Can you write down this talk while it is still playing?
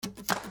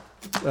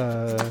You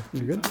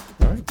good?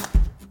 All right.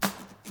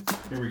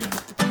 Here we go.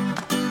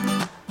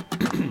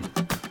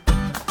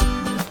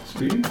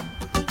 Speed.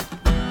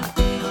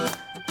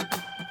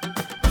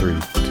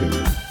 3,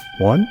 2,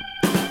 1.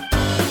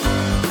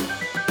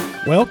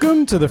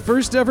 Welcome to the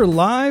first ever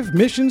live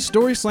Mission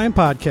Story Slam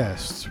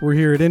podcast. We're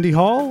here at Indy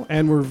Hall,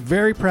 and we're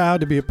very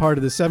proud to be a part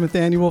of the 7th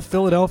Annual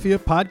Philadelphia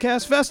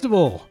Podcast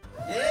Festival.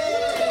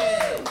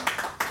 Yay!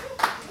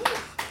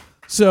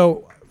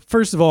 So,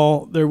 first of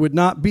all, there would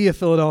not be a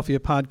Philadelphia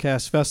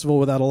Podcast Festival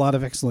without a lot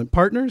of excellent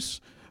partners.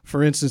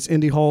 For instance,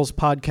 Indy Hall's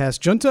Podcast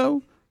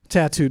Junto,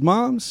 Tattooed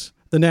Moms,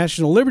 the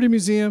National Liberty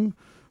Museum,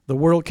 the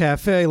World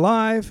Cafe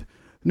Live,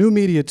 New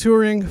Media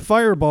Touring,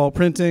 Fireball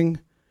Printing,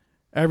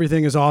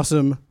 Everything is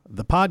Awesome,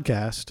 the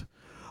podcast,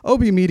 OB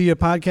Media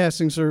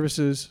Podcasting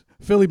Services,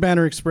 Philly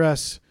Banner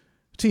Express,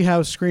 Tea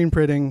House Screen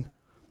Printing,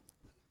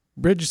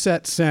 Bridge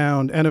Set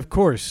Sound, and of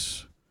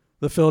course,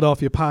 the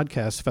Philadelphia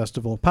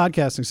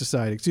Podcasting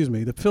Society,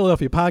 the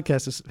Philadelphia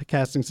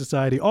Podcasting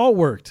Society all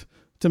worked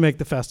to make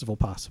the festival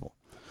possible.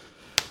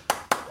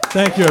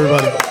 Thank you,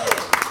 everybody.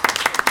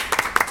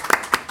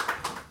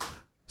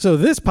 So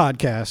this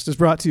podcast is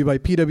brought to you by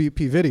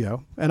PWP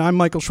Video, and I'm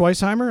Michael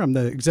Schweisheimer. I'm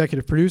the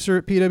executive producer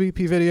at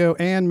PWP Video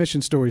and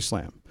Mission Story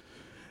Slam.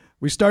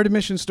 We started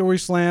Mission Story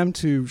Slam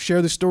to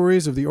share the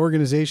stories of the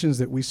organizations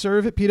that we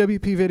serve at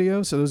PWP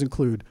Video. So those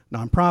include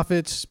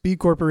nonprofits, B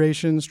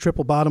corporations,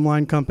 triple bottom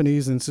line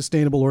companies, and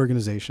sustainable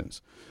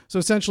organizations. So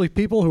essentially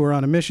people who are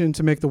on a mission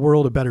to make the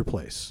world a better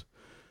place.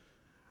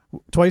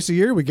 Twice a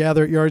year, we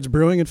gather at Yards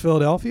Brewing in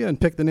Philadelphia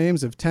and pick the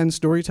names of 10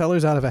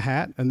 storytellers out of a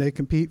hat, and they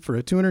compete for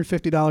a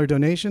 $250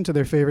 donation to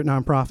their favorite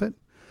nonprofit.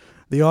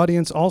 The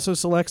audience also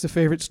selects a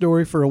favorite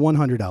story for a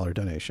 $100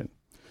 donation.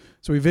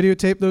 So we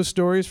videotape those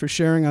stories for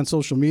sharing on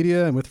social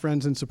media and with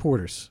friends and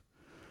supporters.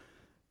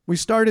 We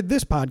started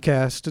this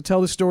podcast to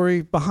tell the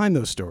story behind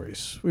those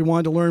stories. We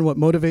wanted to learn what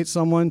motivates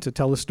someone to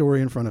tell a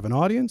story in front of an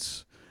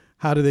audience,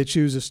 how do they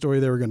choose a story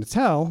they were going to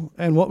tell,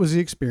 and what was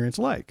the experience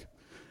like.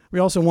 We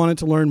also wanted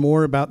to learn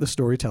more about the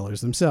storytellers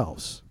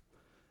themselves.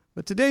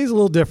 But today's a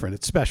little different.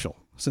 It's special.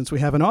 Since we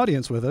have an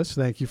audience with us,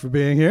 thank you for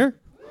being here.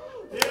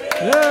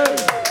 Yay!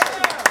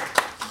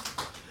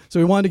 So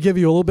we wanted to give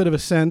you a little bit of a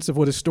sense of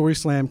what a story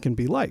slam can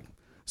be like.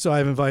 So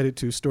I've invited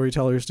two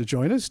storytellers to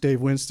join us,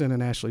 Dave Winston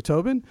and Ashley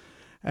Tobin,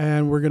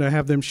 and we're going to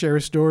have them share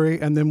a story,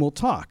 and then we'll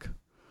talk.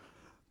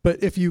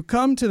 But if you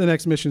come to the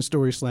next Mission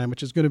Story Slam,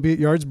 which is going to be at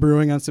Yards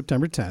Brewing on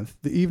September 10th,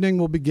 the evening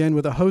will begin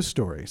with a host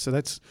story. So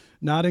that's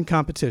not in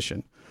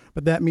competition.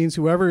 But that means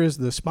whoever is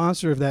the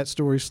sponsor of that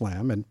story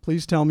slam, and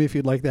please tell me if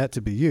you'd like that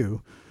to be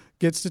you,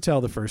 gets to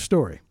tell the first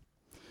story.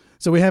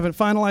 So we haven't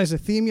finalized a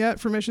theme yet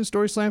for Mission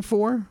Story Slam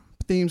 4.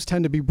 Themes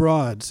tend to be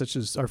broad, such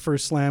as our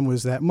first slam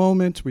was That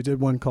Moment. We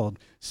did one called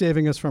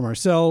Saving Us From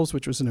Ourselves,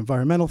 which was an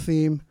environmental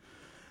theme.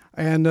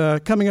 And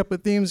coming up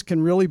with themes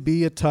can really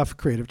be a tough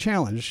creative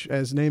challenge,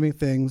 as naming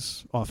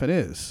things often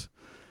is.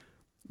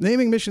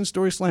 Naming Mission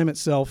Story Slam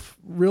itself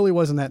really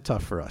wasn't that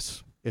tough for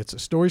us. It's a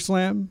story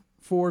slam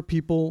for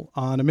people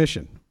on a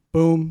mission.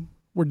 Boom,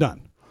 we're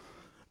done.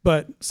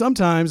 But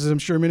sometimes, as I'm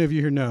sure many of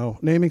you here know,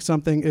 naming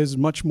something is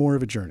much more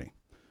of a journey.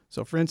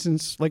 So for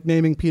instance, like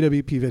naming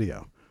PWP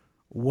Video.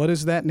 What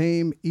does that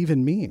name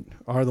even mean?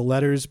 Are the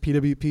letters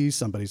PWP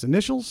somebody's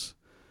initials?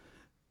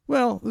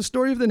 Well, the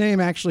story of the name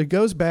actually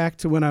goes back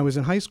to when I was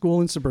in high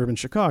school in suburban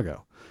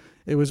Chicago.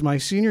 It was my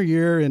senior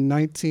year in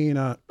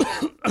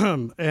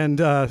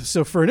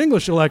so for an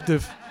English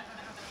elective,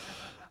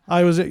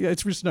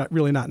 it's just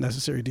not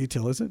necessary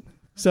detail, is it?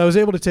 So I was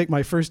able to take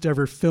my first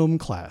ever film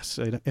class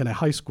in a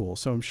high school.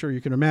 So I'm sure you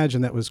can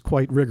imagine that was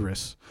quite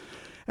rigorous.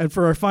 And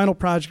for our final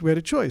project, we had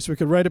a choice. We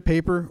could write a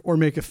paper or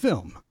make a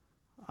film.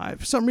 I,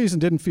 for some reason,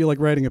 didn't feel like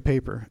writing a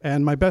paper.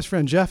 And my best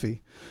friend,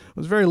 Jeffy,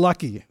 was very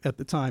lucky at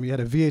the time. He had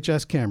a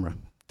VHS camera.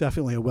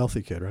 Definitely a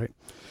wealthy kid, right?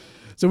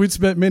 So we'd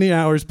spent many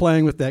hours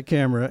playing with that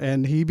camera,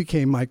 and he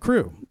became my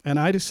crew. And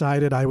I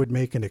decided I would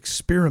make an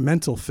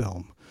experimental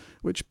film,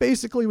 which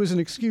basically was an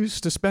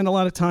excuse to spend a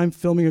lot of time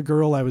filming a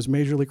girl I was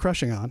majorly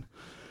crushing on.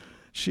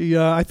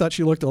 I thought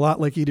she looked a lot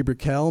like Edie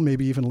Brickell,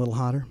 maybe even a little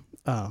hotter.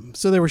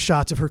 So there were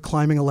shots of her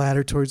climbing a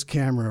ladder towards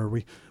camera, or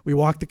we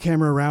walked the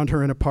camera around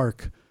her in a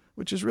park,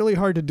 which is really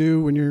hard to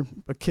do when you're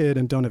a kid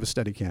and don't have a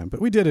Steadicam,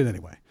 but we did it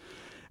anyway.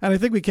 And I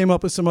think we came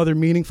up with some other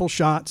meaningful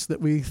shots that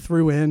we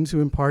threw in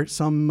to impart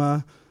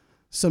some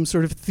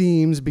sort of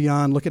themes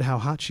beyond look at how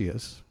hot she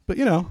is. But,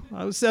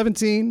 I was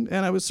 17,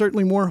 and I was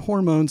certainly more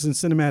hormones than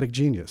cinematic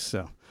genius.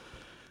 So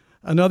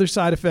another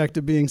side effect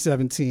of being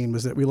 17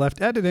 was that we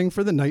left editing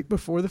for the night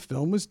before the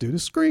film was due to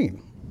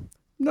screen.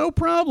 No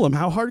problem.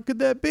 How hard could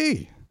that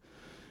be?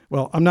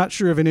 Well, I'm not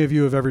sure if any of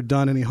you have ever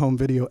done any home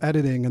video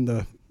editing in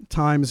the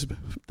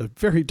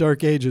very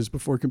dark ages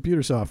before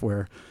computer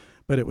software,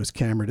 but it was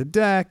camera to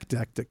deck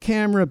to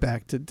camera,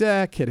 back to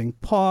deck, hitting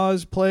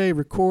pause, play,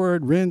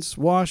 record, rinse,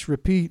 wash,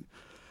 repeat.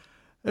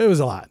 It was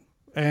a lot.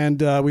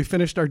 And we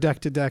finished our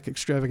deck-to-deck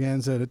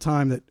extravaganza at a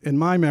time that, in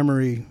my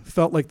memory,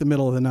 felt like the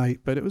middle of the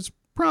night, but it was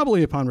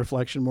probably, upon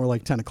reflection, more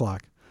like 10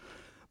 o'clock.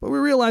 But we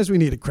realized we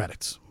needed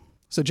credits.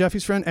 So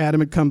Jeffy's friend Adam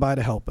had come by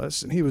to help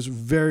us, and he's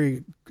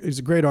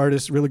a great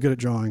artist, really good at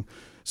drawing.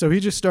 So he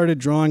just started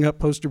drawing up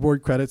poster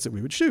board credits that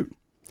we would shoot.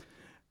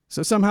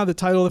 So somehow the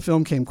title of the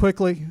film came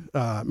quickly,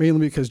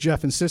 mainly because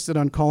Jeff insisted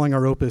on calling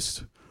our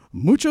opus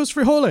Muchos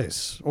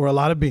Frijoles, or A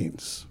Lot of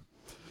Beans,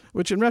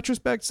 which in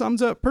retrospect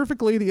sums up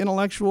perfectly the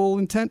intellectual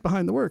intent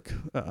behind the work.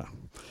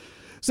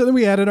 So then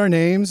we added our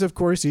names. Of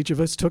course, each of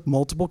us took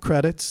multiple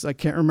credits. I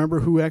can't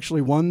remember who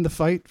actually won the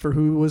fight for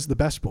who was the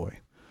best boy.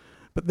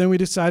 But then we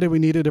decided we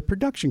needed a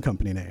production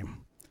company name.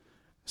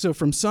 So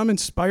from some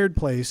inspired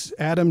place,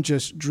 Adam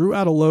just drew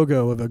out a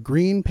logo of a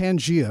green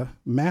Pangea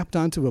mapped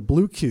onto a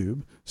blue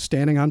cube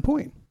standing on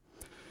point.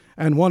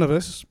 And one of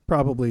us,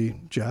 probably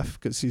Jeff,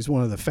 because he's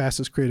one of the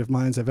fastest creative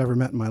minds I've ever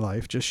met in my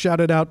life, just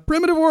shouted out,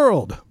 "Primitive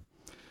World!"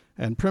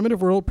 And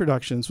Primitive World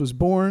Productions was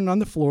born on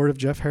the floor of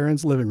Jeff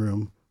Herron's living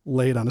room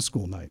late on a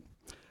school night.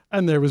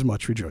 And there was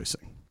much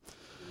rejoicing.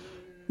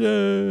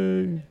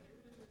 Yay!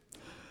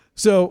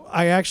 So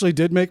I actually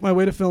did make my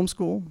way to film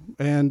school,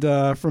 and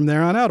from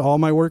there on out, all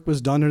my work was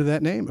done under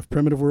that name of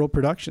Primitive World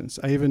Productions.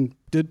 I even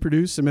did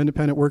produce some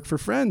independent work for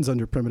friends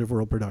under Primitive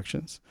World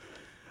Productions.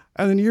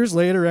 And then years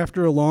later,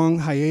 after a long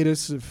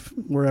hiatus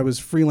where I was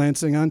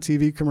freelancing on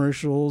TV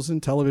commercials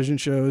and television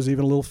shows,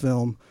 even a little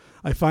film,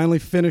 I finally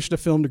finished a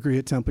film degree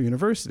at Temple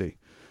University.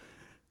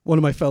 One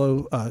of my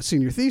fellow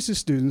senior thesis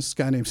students, a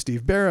guy named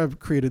Steve Barra,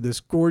 created this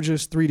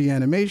gorgeous 3D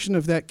animation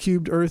of that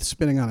cubed Earth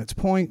spinning on its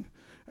point.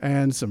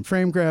 And some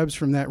frame grabs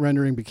from that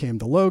rendering became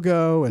the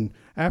logo. And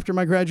after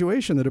my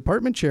graduation, the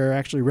department chair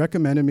actually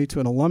recommended me to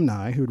an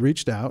alumni who'd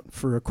reached out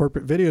for a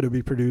corporate video to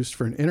be produced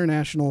for an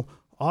international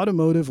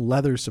automotive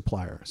leather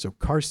supplier. So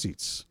car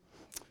seats.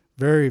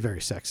 Very, very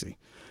sexy.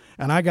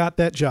 And I got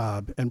that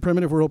job, and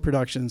Primitive World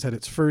Productions had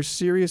its first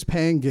serious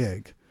paying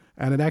gig.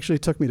 And it actually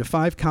took me to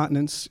 5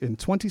 continents in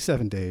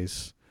 27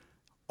 days,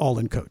 all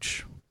in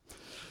coach.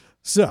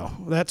 So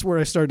that's where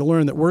I started to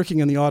learn that working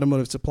in the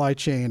automotive supply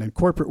chain and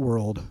corporate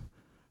world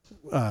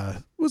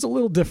was a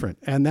little different,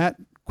 and that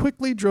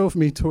quickly drove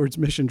me towards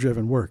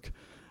mission-driven work.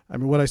 I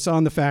mean, what I saw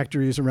in the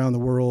factories around the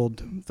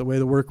world, the way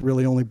the work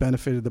really only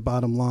benefited the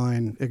bottom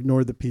line,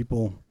 ignored the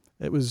people,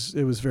 it was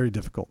very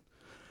difficult.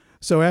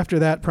 So after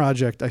that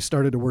project, I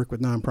started to work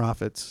with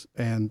nonprofits,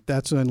 and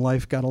that's when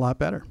life got a lot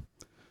better.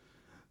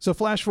 So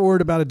flash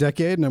forward about a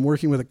decade, and I'm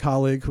working with a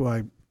colleague who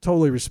I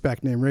totally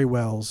respect named Ray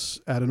Wells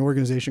at an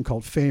organization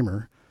called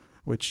FAMER,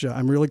 which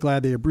I'm really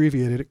glad they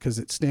abbreviated it because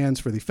it stands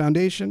for the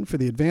Foundation for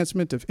the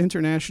Advancement of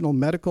International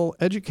Medical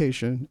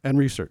Education and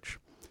Research.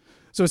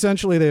 So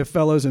essentially, they have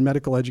fellows in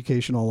medical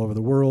education all over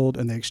the world,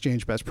 and they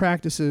exchange best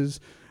practices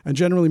and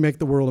generally make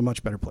the world a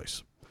much better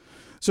place.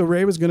 So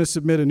Ray was going to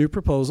submit a new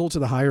proposal to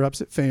the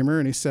higher-ups at FAMER,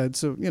 and he said,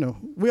 so,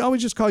 we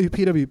always just call you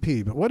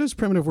PWP, but what does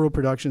Primitive World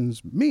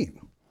Productions mean?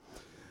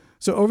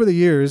 So over the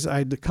years, I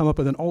had to come up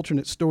with an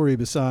alternate story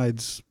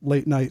besides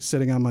late night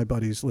sitting on my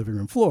buddy's living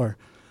room floor.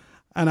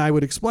 And I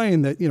would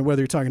explain that,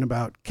 whether you're talking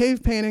about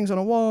cave paintings on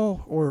a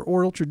wall or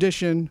oral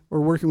tradition or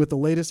working with the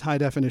latest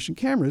high-definition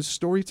cameras,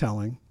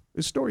 storytelling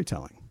is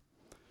storytelling.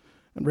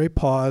 And Ray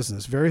paused in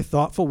this very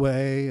thoughtful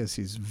way, as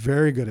he's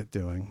very good at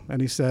doing.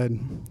 And he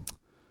said,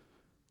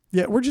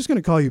 yeah, we're just going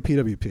to call you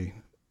PWP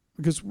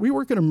because we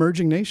work in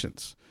emerging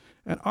nations.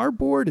 And our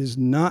board is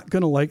not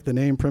going to like the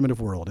name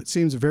Primitive World. It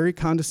seems very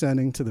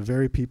condescending to the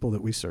very people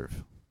that we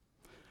serve.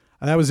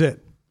 And that was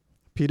it.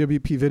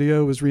 PWP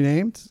Video was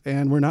renamed,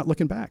 and we're not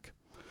looking back.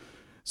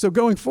 So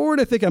going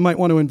forward, I think I might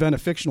want to invent a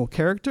fictional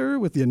character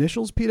with the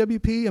initials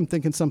PWP. I'm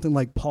thinking something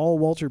like Paul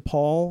Walter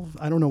Paul.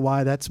 I don't know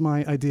why that's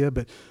my idea,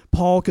 but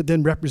Paul could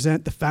then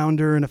represent the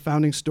founder and a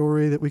founding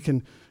story that we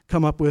can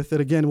come up with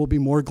that, again, will be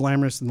more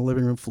glamorous than the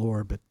living room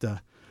floor. But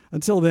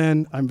until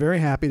then, I'm very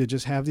happy to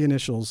just have the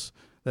initials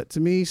that,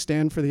 to me,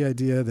 stand for the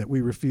idea that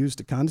we refuse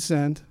to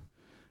condescend,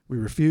 we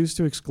refuse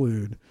to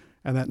exclude,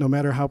 and that no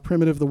matter how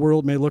primitive the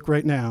world may look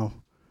right now,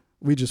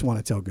 we just want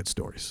to tell good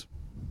stories.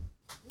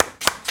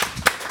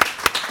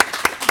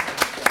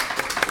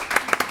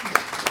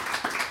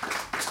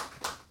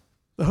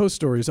 The host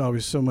story is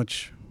always so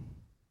much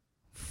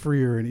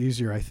freer and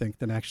easier, I think,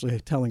 than actually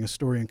telling a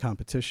story in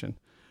competition.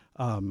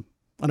 And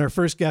our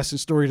first guest and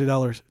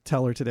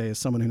storyteller today is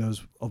someone who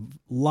knows a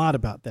lot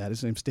about that.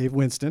 His name's Dave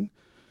Winston.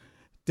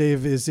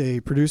 Dave is a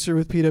producer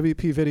with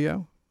PWP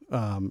Video.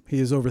 He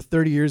has over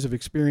 30 years of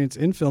experience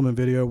in film and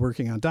video,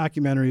 working on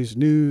documentaries,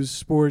 news,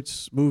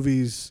 sports,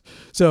 movies.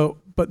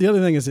 But the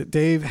other thing is that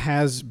Dave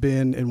has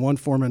been, in one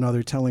form or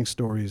another, telling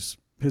stories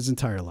his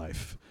entire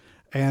life.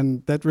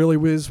 And that really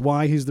was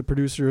why he's the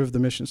producer of the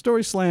Mission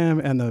Story Slam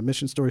and the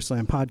Mission Story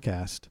Slam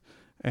podcast.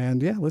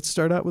 And yeah, let's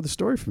start out with a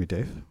story from you,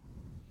 Dave.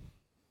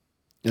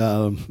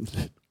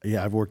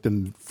 I've worked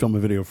in film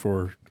and video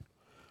for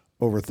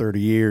over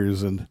 30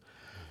 years. And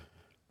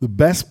the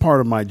best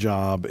part of my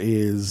job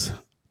is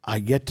I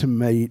get to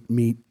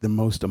meet the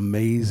most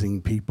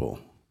amazing people.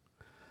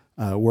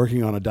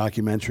 Working on a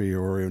documentary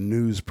or a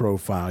news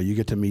profile, you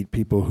get to meet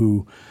people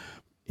who,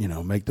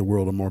 make the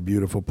world a more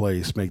beautiful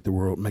place, make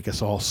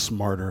us all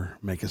smarter,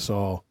 make us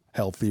all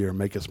healthier,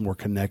 make us more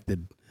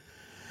connected.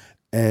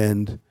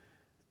 And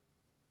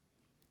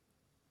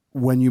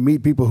when you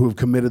meet people who have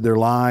committed their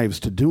lives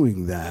to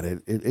doing that,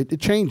 it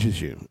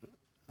changes you.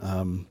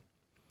 I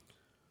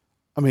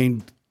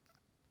mean,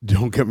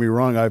 don't get me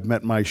wrong, I've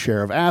met my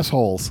share of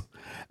assholes.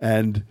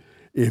 And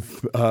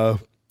if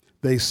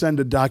they send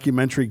a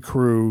documentary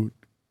crew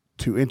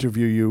to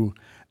interview you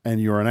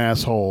and you're an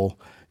asshole,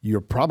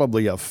 you're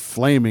probably a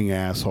flaming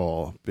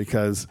asshole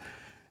because,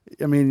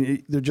 I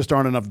mean, there just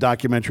aren't enough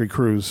documentary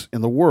crews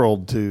in the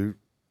world to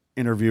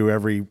interview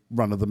every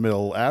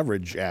run-of-the-mill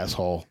average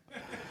asshole.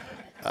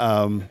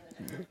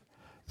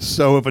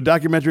 So if a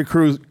documentary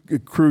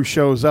crew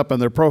shows up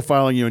and they're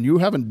profiling you and you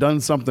haven't done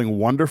something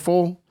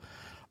wonderful,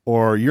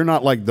 or you're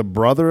not like the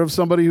brother of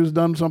somebody who's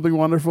done something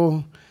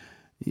wonderful,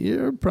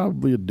 you're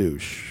probably a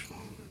douche.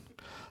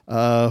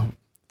 One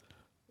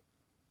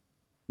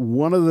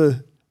of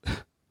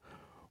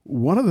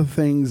the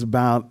things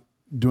about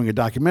doing a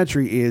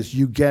documentary is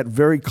you get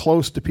very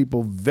close to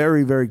people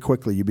very, very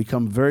quickly. You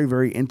become very,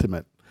 very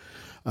intimate.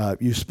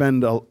 You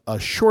spend a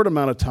short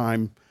amount of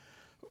time,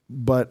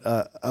 but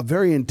a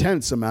very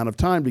intense amount of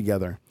time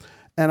together.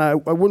 And I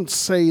wouldn't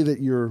say that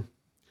you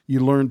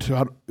learn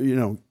to,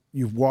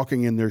 you're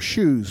walking in their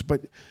shoes,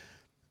 but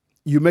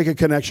you make a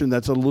connection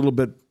that's a little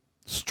bit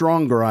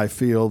stronger, I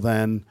feel,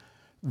 than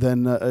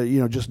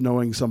just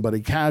knowing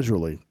somebody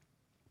casually.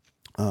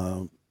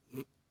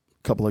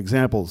 Couple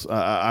examples.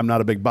 I'm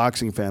not a big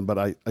boxing fan, but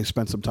I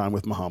spent some time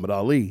with Muhammad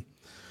Ali.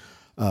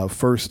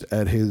 First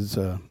at his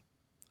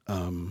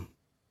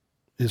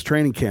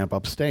training camp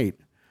upstate.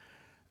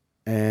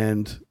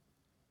 And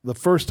the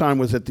first time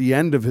was at the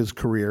end of his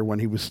career when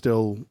he was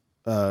still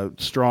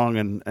strong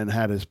and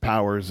had his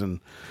powers. And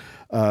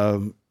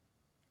the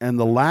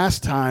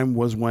last time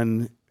was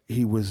when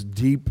he was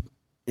deep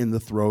in the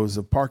throes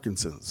of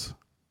Parkinson's.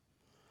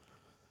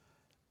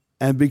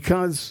 And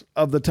because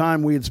of the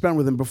time we had spent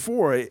with him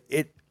before,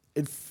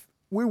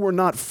 we were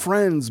not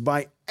friends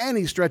by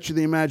any stretch of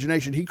the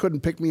imagination. He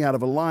couldn't pick me out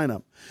of a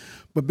lineup.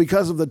 But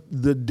because of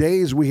the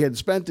days we had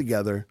spent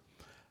together,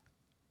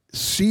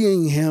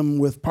 seeing him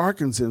with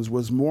Parkinson's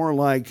was more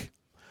like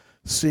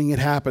seeing it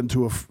happen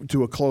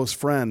to a close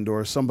friend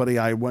or somebody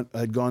I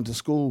had gone to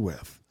school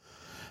with.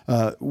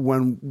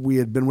 When we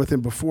had been with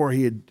him before,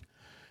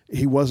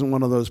 he wasn't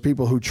one of those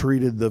people who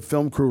treated the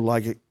film crew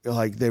like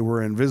they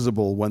were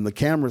invisible. When the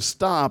camera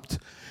stopped,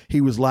 he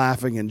was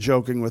laughing and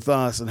joking with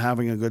us and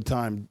having a good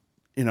time,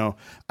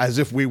 as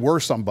if we were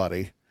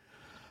somebody.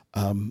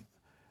 And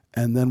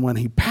then when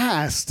he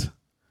passed,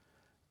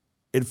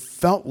 it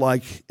felt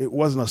like it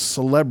wasn't a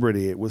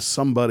celebrity. It was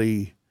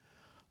somebody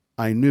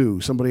I knew,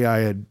 somebody I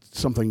had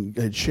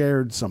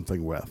shared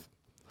something with.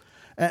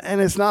 And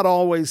it's not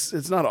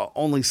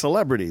only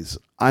celebrities.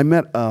 I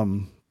met a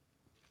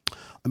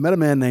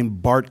man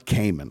named Bart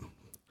Kamen,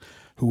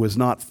 who was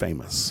not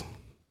famous.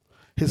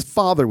 His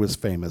father was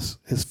famous.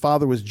 His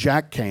father was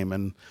Jack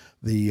Kamen,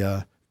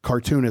 the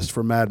cartoonist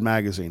for Mad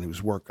Magazine,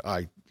 whose work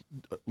I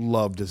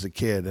loved as a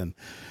kid,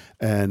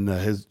 and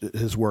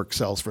his work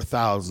sells for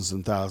thousands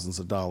and thousands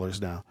of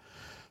dollars now.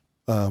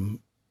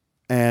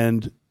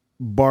 And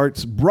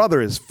Bart's brother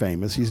is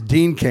famous. He's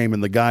Dean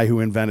Kamen, the guy who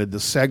invented the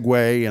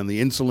Segway and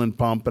the insulin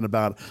pump and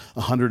about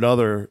 100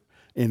 other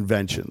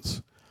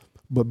inventions.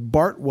 But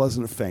Bart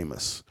wasn't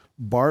famous.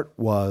 Bart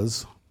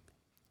was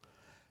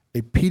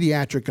a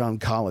pediatric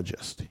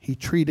oncologist. He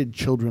treated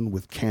children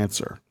with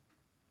cancer.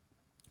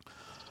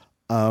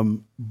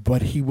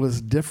 But he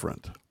was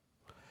different.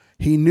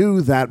 He knew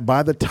that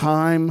by the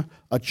time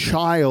a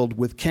child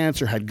with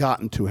cancer had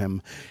gotten to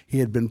him, he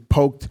had been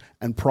poked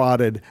and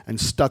prodded and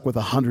stuck with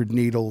 100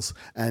 needles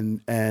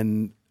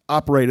and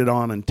operated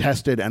on and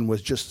tested and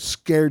was just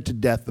scared to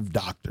death of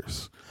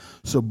doctors.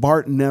 So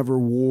Bart never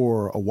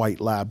wore a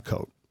white lab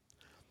coat.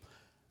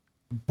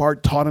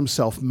 Bart taught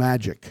himself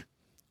magic.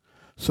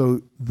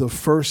 So the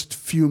first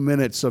few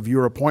minutes of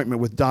your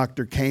appointment with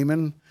Dr.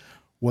 Kamen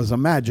was a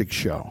magic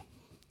show.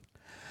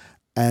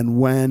 And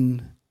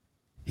when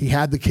he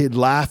had the kid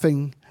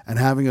laughing and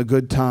having a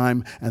good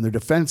time and their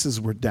defenses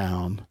were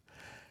down,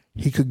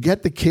 he could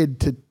get the kid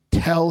to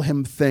tell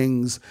him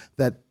things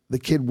that the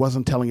kid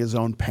wasn't telling his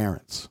own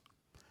parents.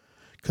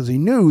 Because he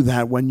knew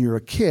that when you're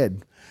a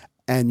kid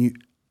and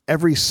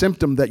every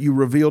symptom that you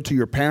reveal to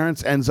your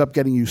parents ends up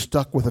getting you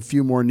stuck with a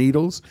few more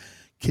needles,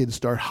 kids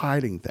start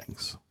hiding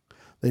things.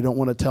 They don't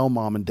want to tell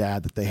mom and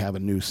dad that they have a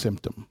new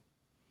symptom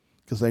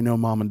because they know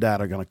mom and dad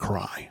are going to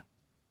cry.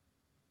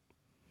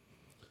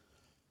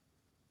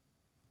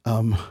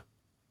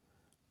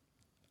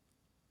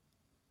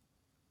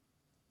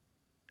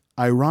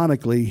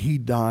 Ironically, he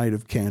died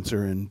of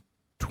cancer in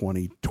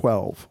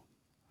 2012.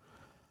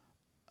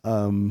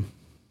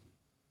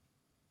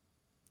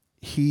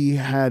 He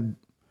had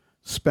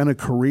spent a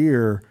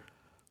career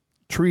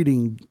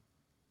treating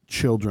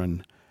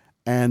children,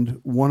 and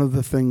one of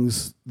the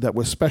things that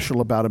was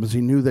special about him is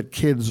he knew that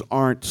kids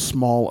aren't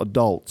small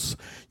adults.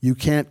 You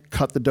can't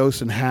cut the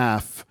dose in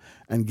half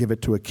and give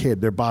it to a kid.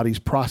 Their bodies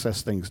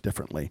process things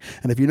differently.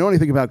 And if you know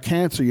anything about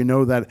cancer, you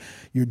know that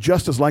you're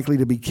just as likely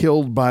to be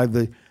killed by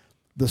the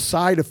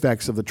side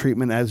effects of the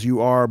treatment as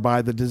you are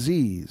by the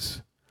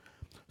disease.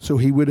 So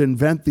he would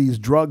invent these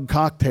drug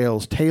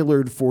cocktails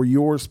tailored for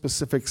your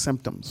specific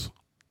symptoms.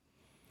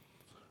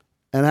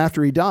 And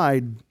after he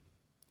died,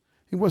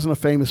 he wasn't a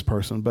famous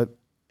person, but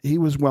he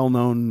was well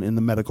known in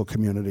the medical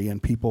community,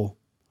 and people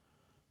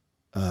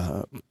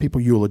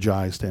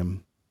eulogized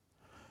him.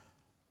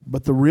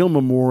 But the real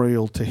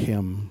memorial to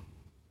him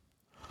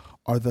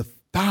are the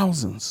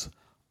thousands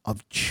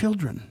of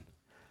children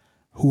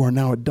who are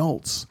now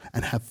adults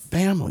and have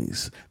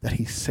families that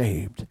he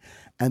saved.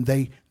 And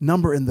they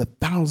number in the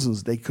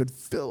thousands. They could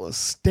fill a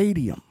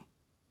stadium.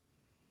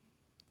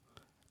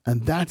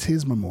 And that's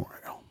his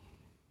memorial.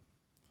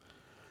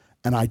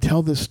 And I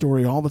tell this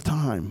story all the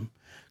time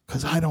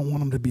because I don't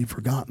want him to be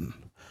forgotten.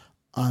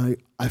 I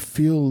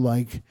feel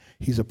like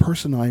he's a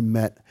person I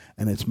met,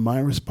 and it's my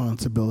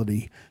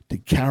responsibility to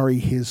carry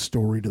his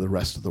story to the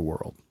rest of the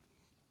world.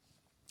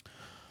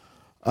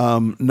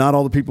 Not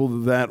all the people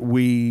that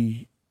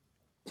we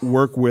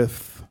work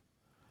with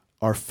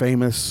are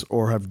famous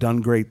or have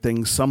done great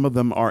things. Some of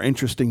them are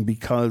interesting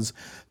because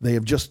they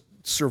have just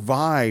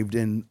survived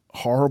in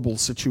horrible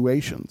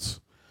situations.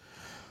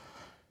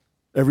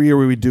 Every year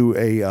we would do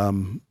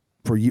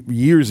for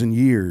years and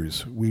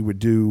years, we would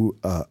do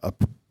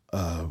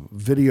a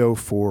video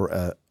for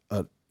a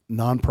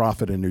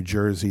nonprofit in New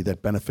Jersey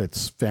that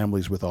benefits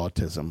families with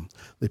autism.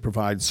 They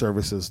provide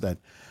services that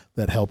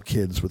help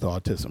kids with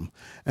autism.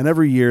 And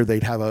every year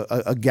they'd have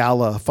a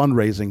gala, a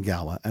fundraising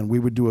gala, and we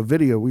would do a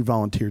video. We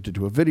volunteered to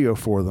do a video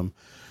for them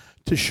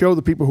to show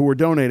the people who were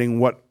donating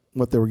what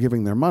they were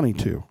giving their money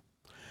to.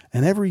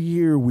 And every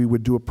year we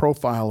would do a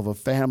profile of a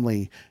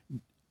family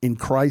in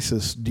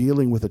crisis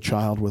dealing with a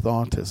child with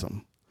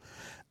autism.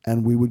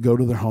 And we would go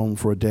to their home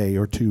for a day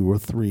or two or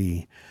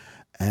three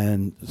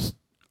and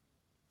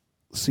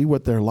see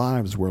what their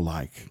lives were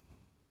like.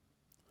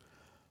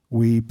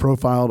 We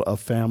profiled a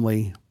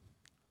family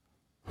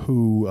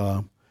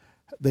who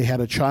they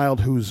had a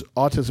child whose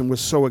autism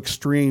was so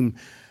extreme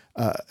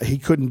he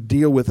couldn't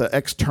deal with the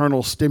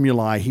external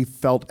stimuli. He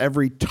felt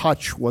every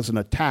touch was an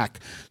attack,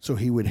 so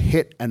he would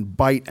hit and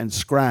bite and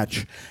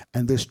scratch.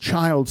 And this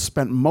child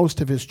spent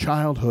most of his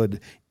childhood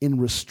in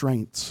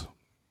restraints.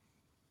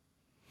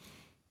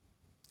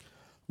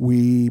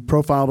 We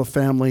profiled a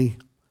family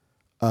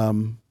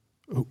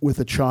with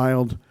a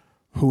child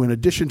who, in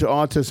addition to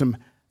autism,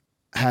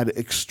 had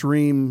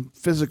extreme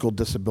physical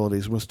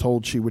disabilities, was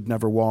told she would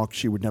never walk,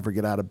 she would never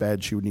get out of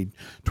bed, she would need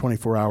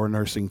 24-hour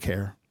nursing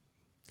care.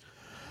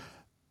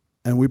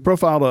 And we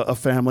profiled a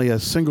family, a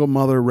single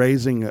mother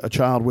raising a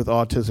child with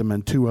autism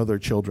and 2 other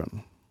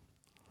children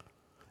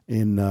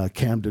in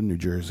Camden, New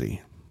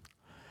Jersey.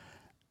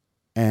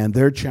 And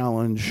their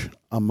challenge,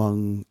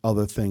 among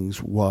other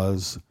things,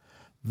 was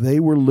they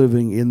were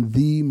living in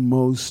the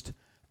most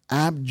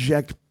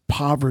abject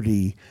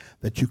poverty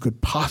that you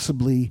could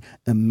possibly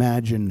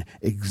imagine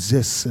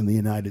exists in the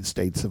United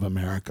States of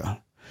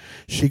America.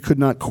 She could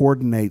not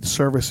coordinate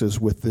services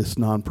with this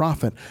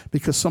nonprofit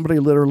because somebody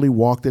literally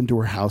walked into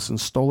her house and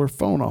stole her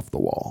phone off the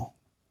wall.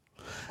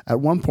 At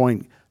one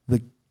point,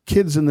 the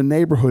kids in the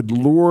neighborhood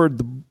lured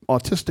the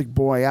autistic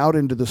boy out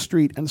into the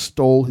street and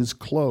stole his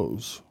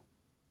clothes.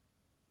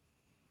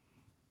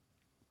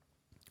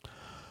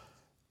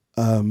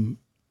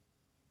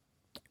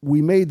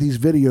 We made these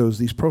videos,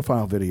 these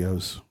profile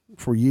videos,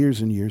 for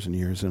years and years and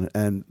years,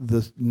 and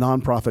the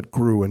nonprofit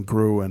grew and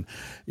grew, and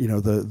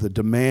the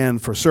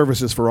demand for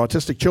services for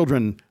autistic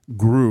children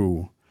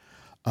grew,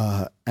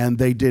 and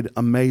they did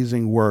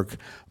amazing work.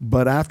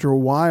 But after a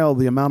while,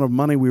 the amount of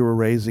money we were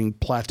raising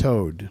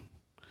plateaued.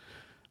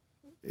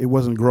 It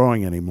wasn't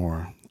growing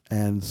anymore,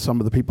 and some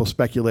of the people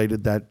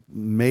speculated that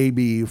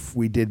maybe if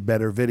we did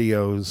better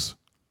videos,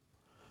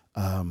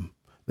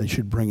 they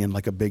should bring in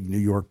like a big New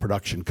York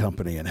production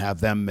company and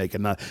have them make a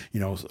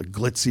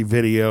glitzy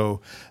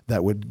video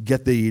that would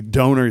get the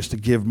donors to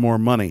give more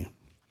money.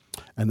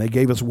 And they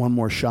gave us one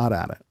more shot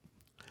at it.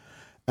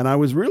 And I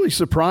was really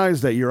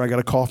surprised that year. I got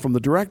a call from the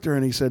director,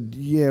 and he said,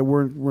 "Yeah,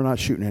 we're not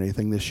shooting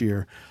anything this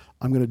year.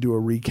 I'm going to do a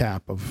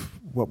recap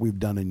of what we've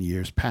done in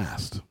years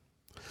past."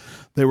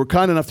 They were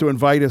kind enough to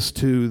invite us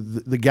to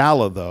the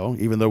gala, though,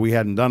 even though we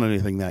hadn't done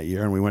anything that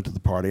year, and we went to the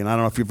party. And I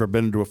don't know if you've ever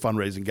been to a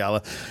fundraising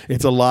gala.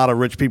 It's a lot of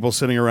rich people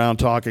sitting around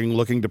talking,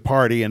 looking to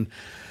party. And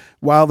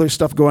while there's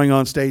stuff going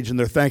on stage and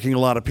they're thanking a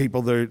lot of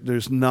people,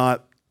 there's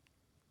not,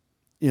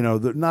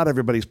 not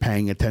everybody's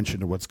paying attention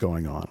to what's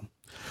going on.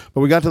 But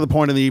we got to the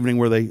point in the evening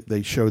where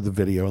they showed the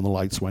video and the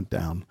lights went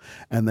down.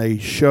 And they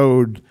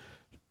showed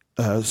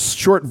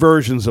short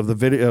versions of the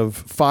video of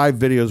 5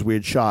 videos we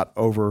had shot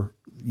over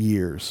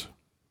years.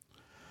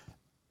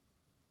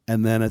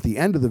 And then at the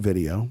end of the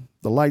video,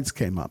 the lights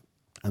came up,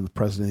 and the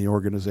president of the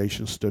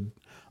organization stood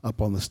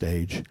up on the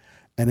stage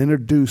and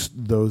introduced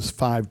those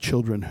 5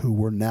 children who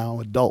were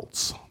now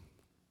adults.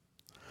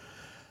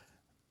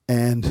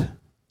 And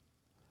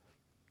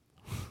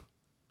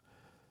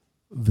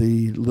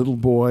the little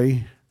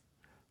boy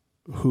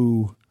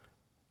who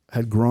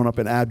had grown up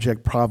in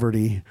abject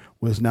poverty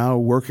was now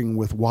working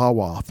with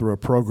Wawa through a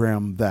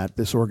program that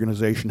this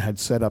organization had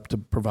set up to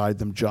provide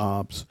them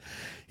jobs.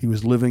 He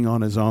was living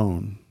on his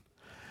own.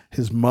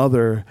 His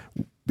mother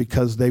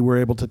because they were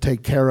able to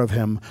take care of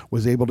him,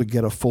 was able to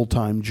get a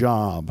full-time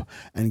job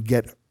and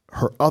get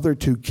her other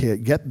two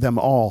kids, get them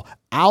all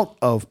out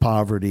of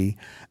poverty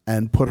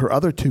and put her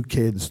other two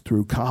kids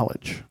through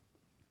college.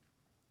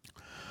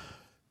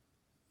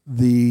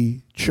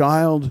 The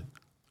child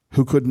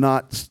who could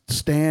not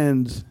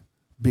stand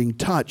being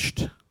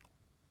touched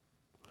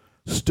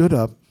stood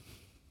up,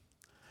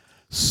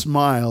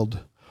 smiled,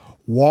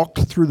 walked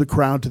through the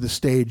crowd to the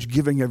stage,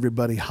 giving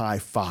everybody high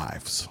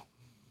fives.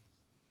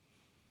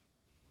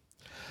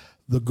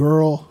 The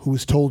girl who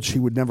was told she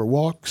would never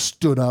walk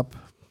stood up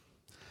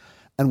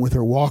and with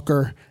her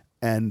walker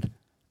and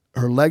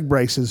her leg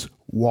braces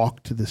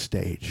walked to the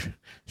stage.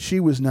 She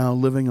was now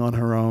living on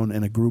her own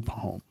in a group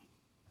home.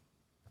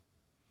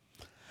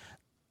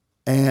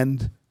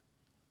 And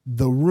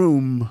the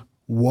room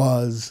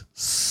was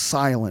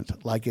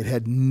silent like it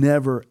had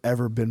never,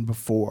 ever been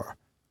before.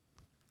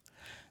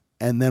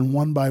 And then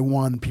one by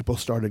one, people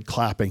started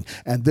clapping,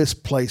 and this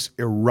place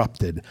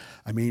erupted.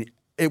 I mean,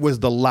 it was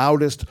the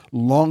loudest,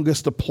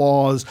 longest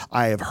applause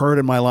I have heard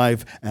in my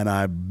life, and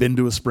I've been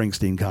to a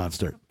Springsteen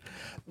concert.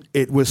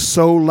 It was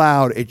so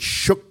loud, it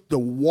shook the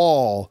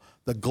wall,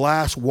 the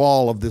glass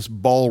wall of this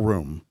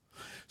ballroom.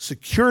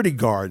 Security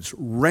guards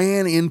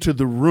ran into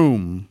the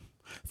room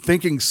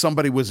thinking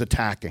somebody was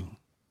attacking.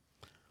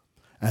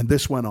 And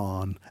this went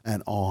on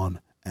and on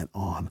and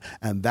on.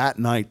 And that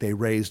night they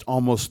raised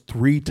almost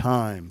 3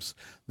 times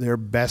their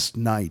best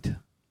night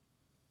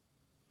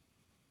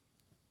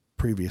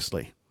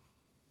previously.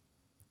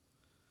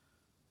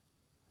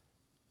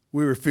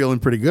 We were feeling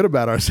pretty good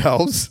about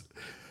ourselves.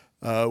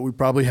 We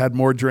probably had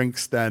more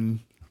drinks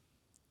than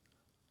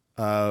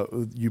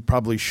you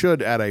probably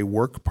should at a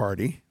work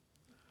party.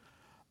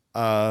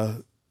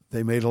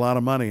 They made a lot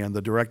of money, and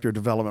the director of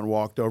development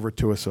walked over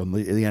to us at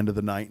the end of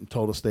the night and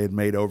told us they had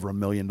made over $1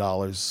 million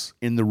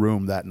in the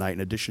room that night,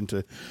 in addition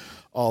to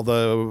all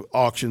the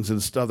auctions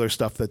and other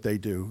stuff that they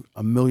do.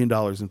 $1 million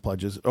in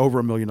pledges,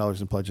 over $1 million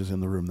in pledges in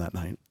the room that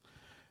night.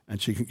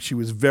 And she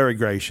was very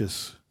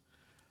gracious.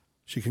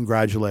 She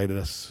congratulated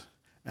us.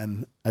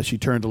 And as she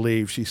turned to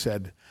leave, she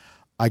said,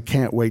 "I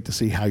can't wait to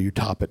see how you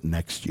top it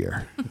next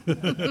year."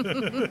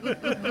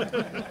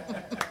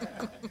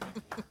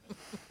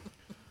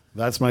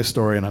 That's my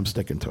story, and I'm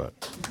sticking to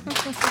it.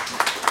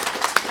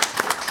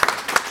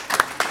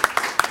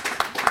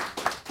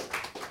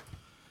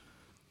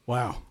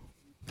 Wow.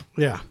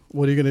 Yeah.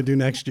 What are you going to do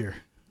next year?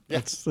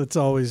 Yeah. That's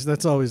always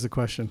the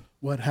question.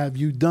 What have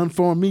you done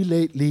for me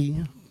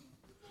lately?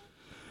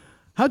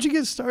 How'd you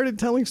get started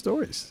telling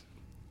stories?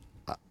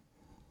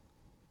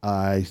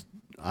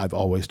 I've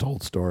always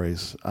told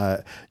stories.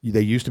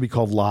 They used to be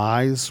called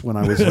lies when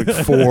I was like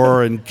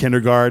 4 in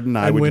kindergarten.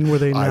 When were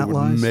they I not would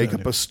lies? make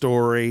up a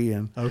story,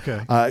 and Okay.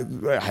 I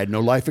had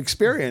no life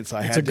experience.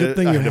 I It's had a good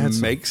thing you I had had to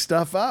some. make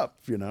stuff up.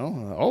 You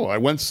know, I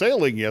went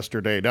sailing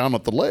yesterday down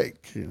at the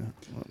lake. You know,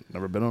 I've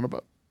never been on a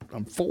boat.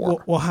 I'm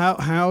 4. Well,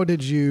 how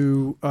did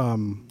you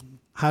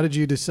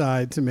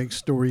decide to make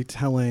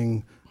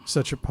storytelling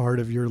such a part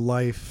of your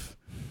life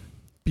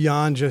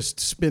beyond just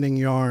spinning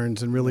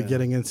yarns and really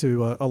getting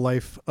into a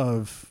life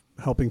of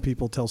helping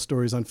people tell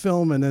stories on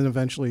film and then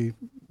eventually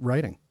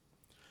writing?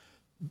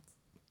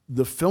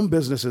 The film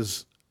business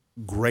is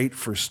great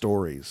for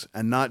stories,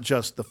 and not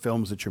just the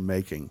films that you're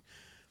making.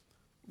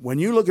 When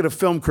you look at a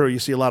film crew, you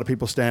see a lot of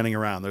people standing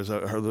around. There's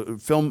a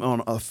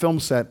film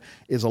set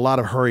is a lot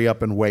of hurry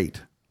up and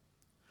wait.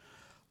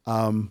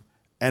 And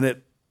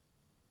it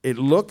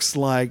looks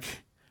like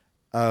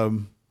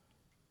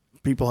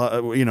people,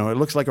 it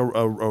looks like a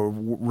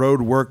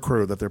road work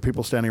crew, that there are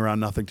people standing around,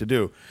 nothing to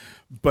do.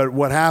 But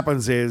what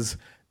happens is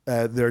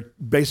there are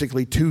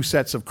basically 2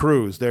 sets of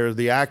crews. There are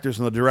the actors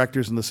and the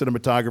directors and the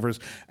cinematographers,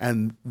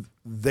 and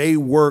they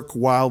work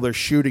while they're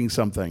shooting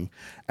something.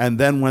 And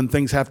then when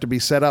things have to be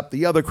set up,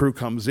 the other crew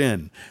comes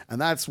in. And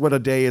that's what a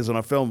day is on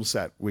a film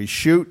set. We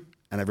shoot,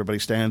 and everybody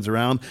stands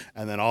around,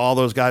 and then all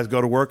those guys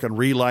go to work and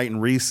relight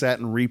and reset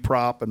and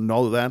reprop and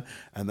all of that,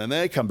 and then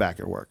they come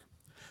back at work.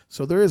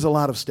 So there is a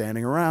lot of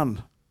standing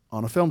around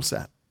on a film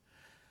set.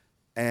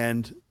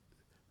 And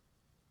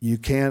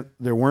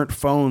there weren't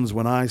phones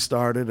when I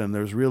started, and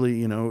there's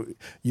really,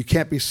 you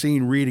can't be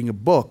seen reading a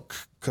book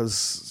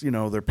because,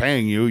 they're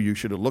paying you. You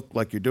should look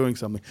like you're doing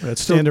something.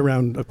 Stand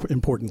around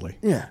importantly.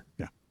 Yeah.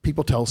 Yeah.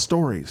 People tell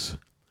stories.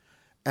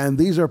 And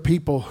these are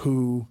people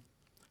who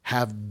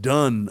have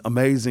done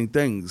amazing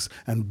things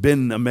and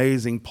been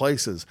amazing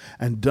places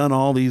and done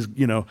all these,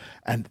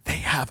 and they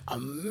have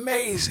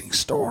amazing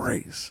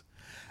stories.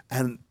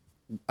 And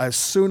as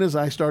soon as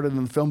I started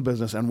in the film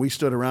business and we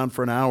stood around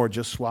for an hour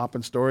just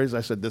swapping stories,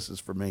 I said, this is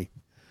for me.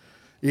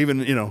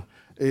 Even,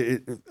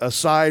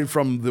 aside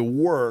from the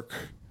work,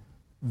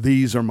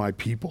 these are my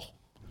people.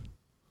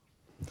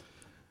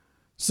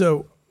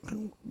 So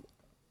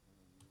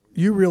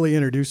you really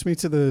introduced me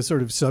to the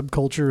sort of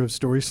subculture of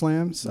story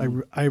slams.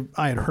 I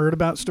had heard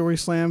about story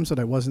slams, but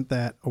I wasn't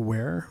that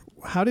aware.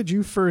 How did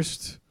you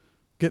first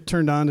get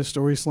turned on to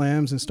story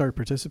slams and start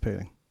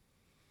participating?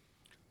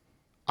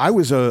 I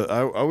was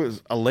a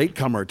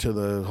latecomer to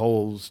the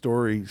whole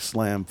story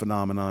slam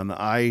phenomenon.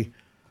 I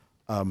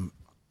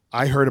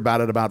I heard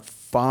about it about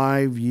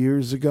 5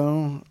 years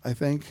ago, I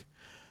think.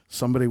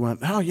 Somebody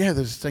went, oh, yeah,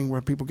 there's this thing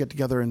where people get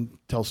together and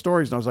tell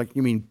stories. And I was like,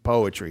 you mean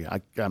poetry?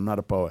 I'm not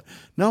a poet.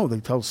 No, they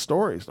tell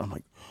stories. And I'm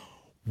like,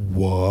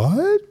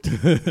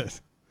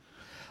 what?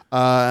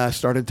 I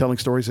started telling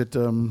stories at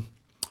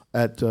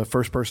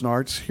First Person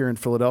Arts here in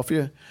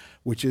Philadelphia,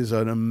 which is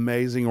an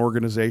amazing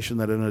organization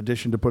that, in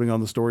addition to putting on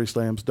the Story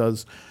Slams,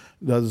 does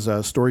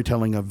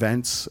storytelling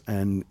events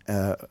and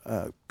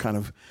kind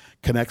of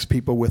connects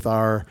people with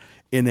our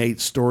innate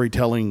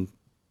storytelling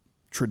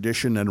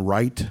tradition and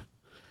right.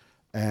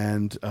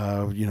 And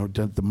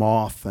the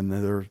Moth,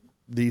 and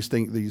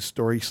these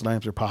Story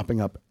Slams are popping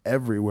up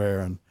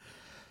everywhere. And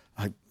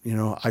I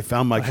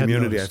found my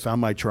community. I found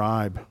my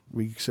tribe.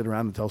 We sit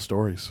around and tell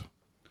stories.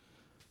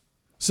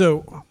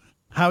 So,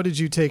 how did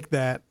you take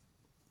that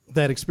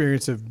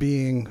experience of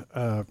being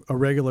a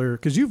regular?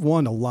 Because you've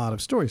won a lot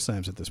of Story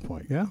Slams at this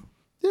point, yeah?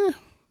 Yeah,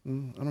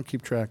 I don't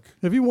keep track.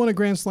 Have you won a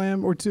Grand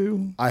Slam or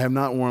two? I have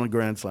not won a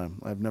Grand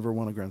Slam. I've never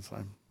won a Grand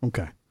Slam.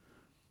 Okay.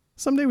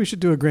 Someday we should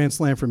do a Grand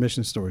Slam for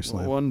Mission Story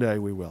Slam. Well, one day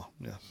we will,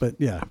 yes. But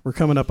yeah, we're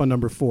coming up on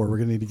number 4. We're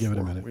going to need to give it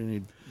a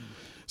minute.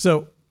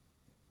 So,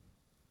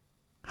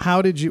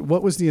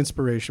 what was the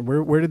inspiration?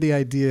 Where did the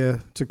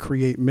idea to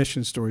create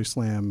Mission Story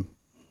Slam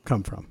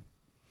come from?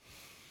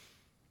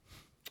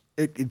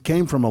 It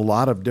came from a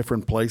lot of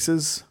different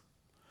places.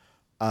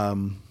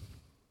 One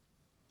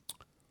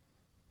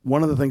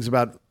of the things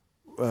about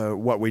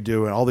what we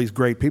do and all these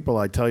great people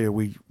I tell you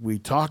we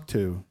talk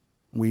to,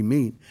 we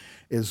meet,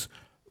 is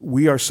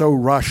we are so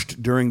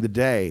rushed during the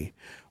day.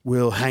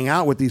 We'll hang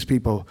out with these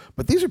people,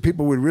 but these are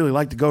people we'd really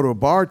like to go to a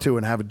bar to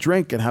and have a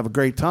drink and have a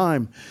great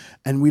time,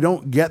 and we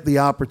don't get the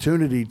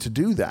opportunity to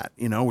do that.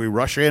 We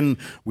rush in,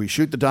 we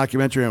shoot the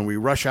documentary, and we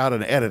rush out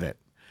and edit it.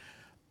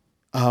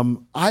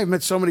 I've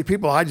met so many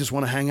people I just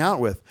want to hang out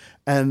with,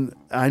 and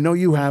I know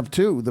you have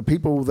too. The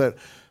people that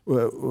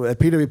at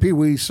PWP,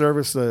 we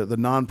service the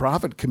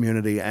nonprofit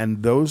community,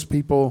 and those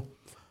people,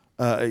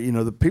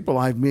 the people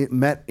I've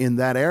met in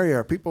that area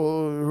are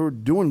people who are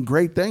doing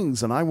great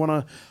things, and I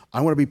want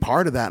to be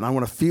part of that, and I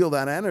want to feel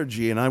that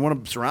energy, and I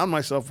want to surround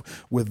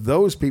myself with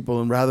those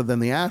people, and rather than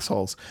the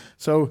assholes.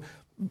 So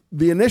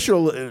the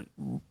initial.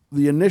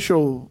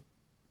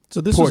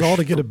 So this was all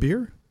to get a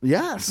beer?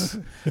 Yes.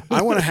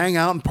 I want to hang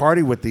out and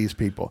party with these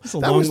people.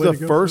 That was the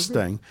first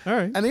thing. All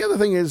right. And the other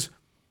thing is,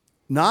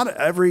 not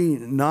every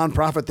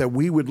nonprofit that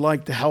we would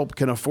like to help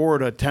can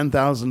afford a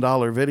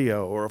 $10,000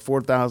 video or a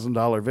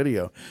 $4,000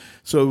 video.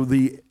 So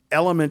the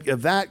element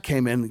of that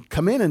come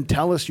in and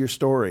tell us your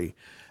story,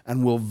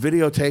 and we'll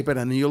videotape it,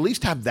 and you at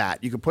least have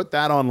that. You can put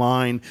that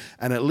online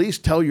and at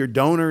least tell your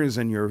donors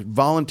and your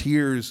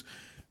volunteers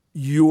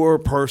your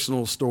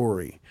personal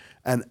story.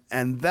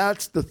 And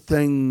that's the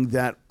thing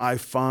that I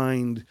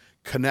find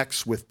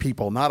connects with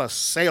people, not a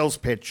sales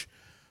pitch,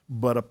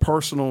 but a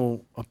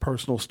personal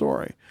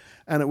story.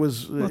 And it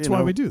was that's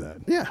why we do that.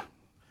 Yeah.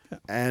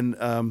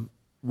 And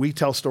we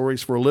tell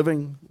stories for a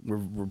living. We're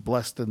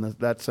blessed in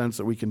that sense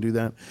that we can do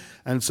that.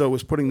 And so it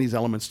was putting these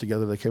elements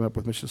together that came up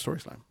with Mission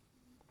Story Slam.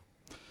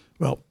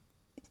 Well,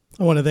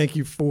 I want to thank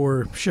you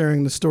for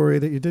sharing the story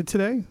that you did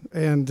today.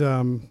 And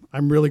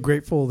I'm really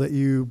grateful that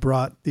you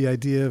brought the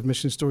idea of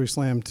Mission Story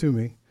Slam to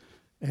me.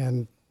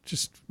 And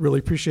just really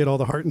appreciate all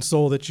the heart and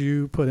soul that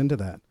you put into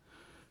that.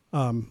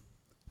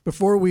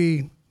 Before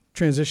we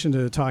transition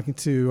to talking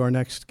to our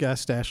next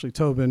guest, Ashley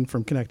Tobin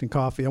from Connecting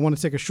Coffee, I want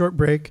to take a short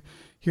break,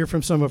 hear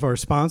from some of our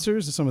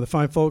sponsors and some of the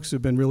fine folks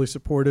who've been really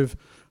supportive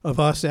of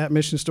us at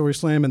Mission Story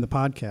Slam and the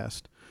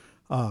podcast.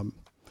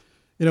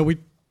 We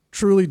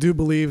truly do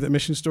believe that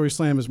Mission Story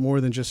Slam is more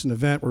than just an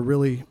event. We're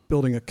really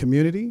building a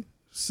community.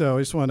 So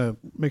I just want to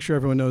make sure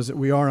everyone knows that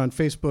we are on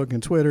Facebook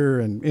and Twitter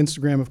and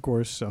Instagram, of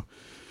course. So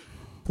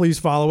please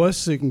follow us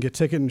so you can get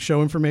ticket and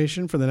show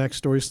information for the next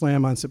Story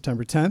Slam on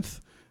September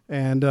 10th.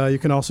 And you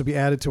can also be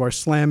added to our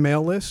Slam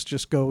mail list.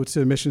 Just go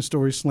to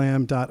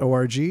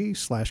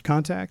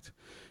missionstoryslam.org/contact.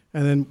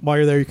 And then while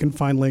you're there, you can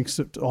find links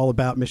to all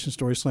about Mission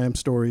Story Slam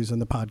stories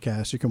and the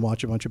podcast. You can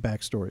watch a bunch of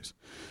backstories.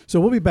 So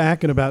we'll be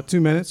back in about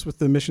 2 minutes with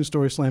the Mission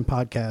Story Slam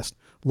podcast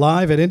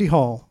live at Indy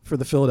Hall for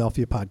the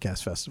Philadelphia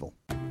Podcast Festival.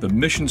 The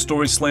Mission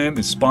Story Slam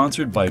is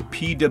sponsored by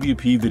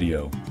PWP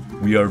Video.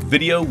 We are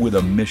video with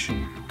a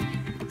mission.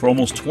 For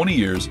almost 20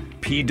 years,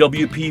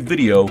 PWP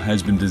Video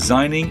has been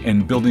designing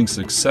and building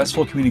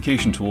successful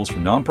communication tools for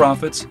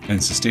nonprofits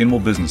and sustainable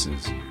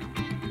businesses.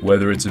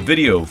 Whether it's a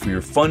video for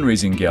your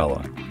fundraising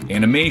gala,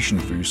 animation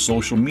for your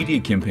social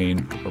media campaign,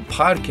 or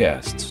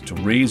podcasts to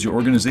raise your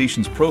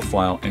organization's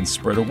profile and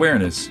spread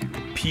awareness,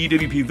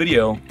 PWP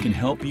Video can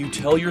help you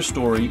tell your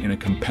story in a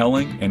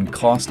compelling and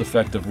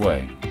cost-effective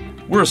way.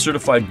 We're a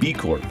certified B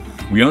Corp.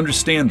 We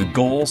understand the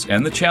goals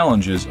and the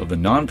challenges of the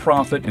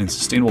nonprofit and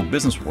sustainable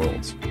business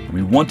worlds, and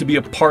we want to be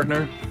a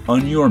partner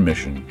on your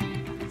mission.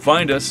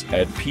 Find us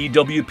at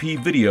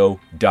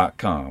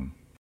pwpvideo.com.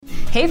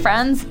 Hey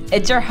friends,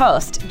 it's your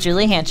host,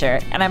 Julie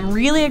Hancher, and I'm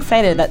really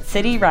excited that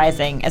City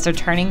Rising is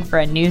returning for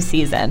a new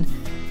season.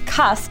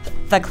 CUSP,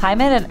 the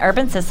Climate and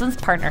Urban Systems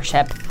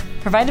Partnership,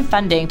 provided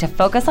funding to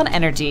focus on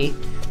energy,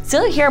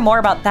 So you'll hear more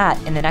about that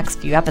in the next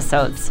few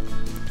episodes.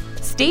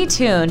 Stay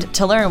tuned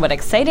to learn what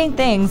exciting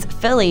things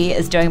Philly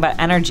is doing about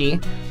energy,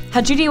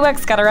 how Judy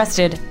Wicks got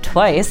arrested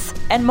twice,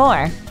 and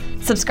more.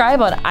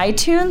 Subscribe on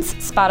iTunes,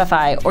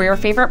 Spotify, or your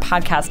favorite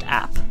podcast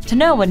app to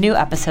know when new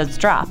episodes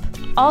drop.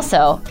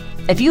 Also,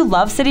 if you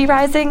love City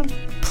Rising,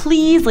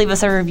 please leave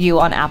us a review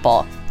on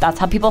Apple. That's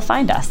how people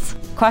find us.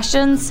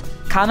 Questions,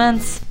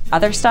 comments,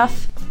 other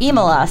stuff?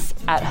 Email us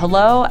at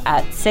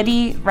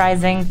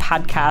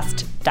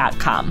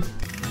hello@cityrisingpodcast.com.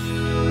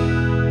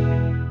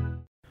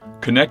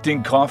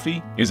 Connecting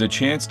Coffee is a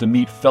chance to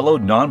meet fellow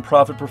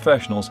nonprofit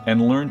professionals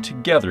and learn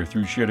together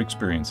through shared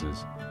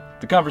experiences.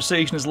 The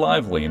conversation is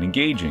lively and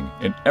engaging,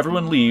 and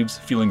everyone leaves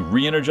feeling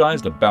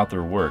re-energized about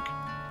their work.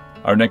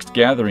 Our next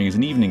gathering is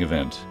an evening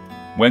event,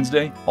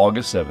 Wednesday,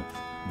 August 7th.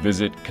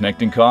 Visit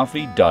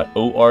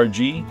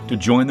connectingcoffee.org to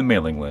join the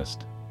mailing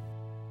list.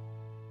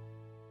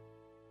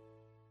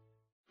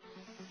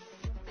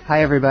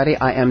 Hi everybody,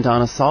 I am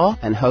Donna Saul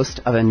and host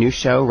of a new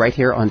show right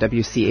here on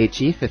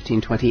WCHE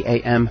 1520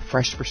 AM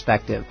Fresh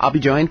Perspective. I'll be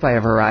joined by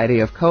a variety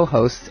of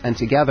co-hosts, and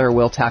together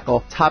we'll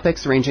tackle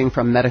topics ranging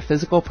from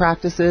metaphysical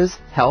practices,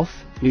 health,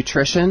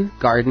 nutrition,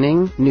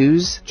 gardening,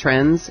 news,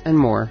 trends, and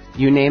more.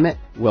 You name it,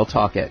 we'll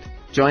talk it.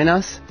 Join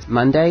us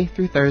Monday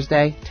through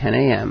Thursday, 10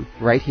 a.m.,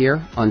 right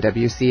here on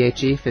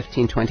WCHE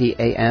 1520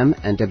 AM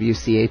and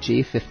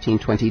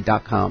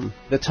WCHE1520.com.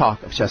 The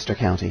talk of Chester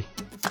County.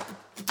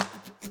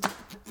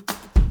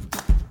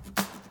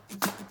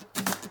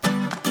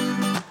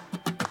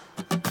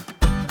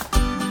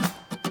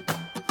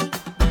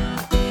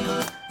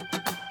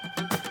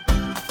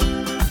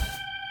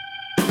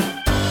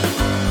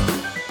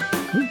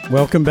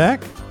 Welcome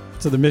back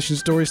to the Mission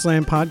Story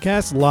Slam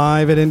podcast,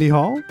 live at Indy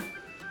Hall.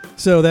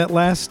 So that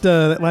last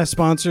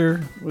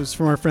sponsor was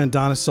from our friend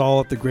Donna Saul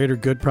at the Greater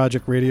Good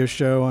Project radio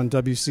show on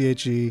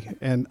WCHE.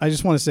 And I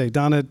just want to say,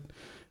 Donna's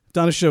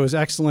show is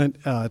excellent.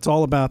 It's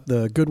all about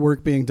the good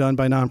work being done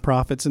by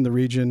nonprofits in the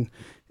region.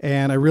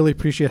 And I really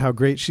appreciate how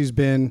great she's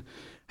been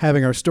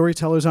having our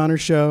storytellers on her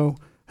show,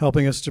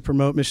 helping us to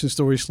promote Mission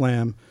Story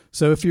Slam.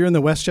 So if you're in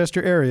the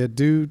Westchester area,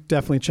 do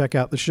definitely check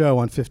out the show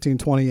on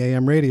 1520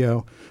 AM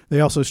radio.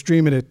 They also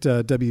stream it at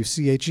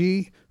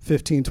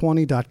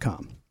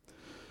WCHE1520.com.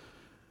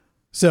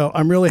 So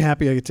I'm really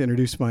happy I get to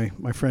introduce my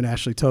friend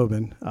Ashley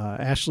Tobin.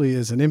 Ashley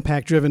is an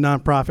impact-driven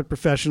nonprofit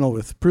professional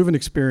with proven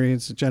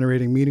experience at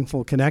generating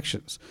meaningful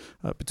connections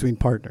between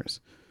partners.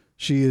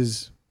 She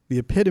is the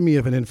epitome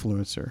of an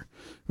influencer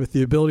with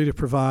the ability to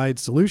provide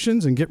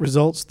solutions and get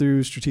results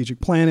through strategic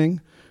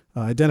planning,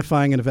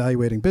 identifying and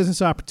evaluating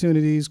business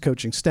opportunities,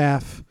 coaching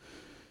staff.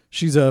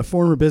 She's a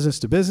former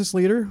business-to-business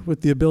leader with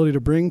the ability to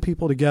bring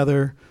people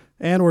together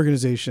and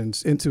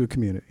organizations into a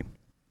community.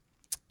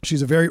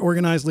 She's a very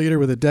organized leader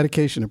with a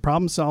dedication to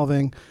problem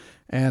solving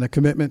and a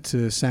commitment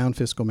to sound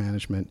fiscal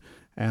management.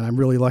 And I'm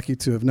really lucky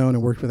to have known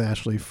and worked with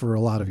Ashley for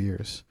a lot of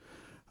years.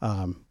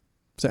 So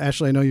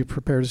Ashley, I know you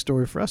prepared a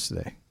story for us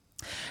today.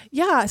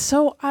 Yeah,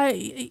 so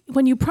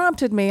when you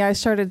prompted me, I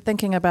started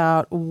thinking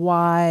about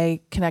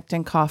why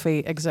Connecting Coffee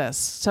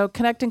exists. So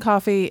Connecting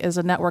Coffee is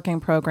a networking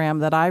program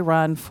that I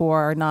run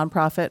for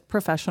nonprofit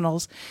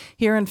professionals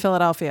here in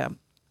Philadelphia.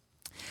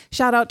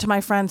 Shout out to my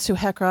friend Sue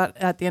Heckrott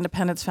at the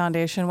Independence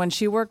Foundation. When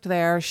she worked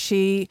there,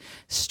 she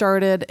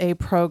started a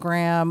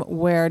program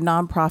where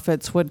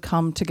nonprofits would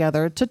come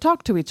together to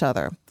talk to each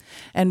other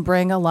and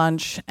bring a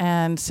lunch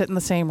and sit in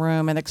the same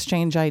room and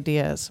exchange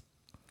ideas.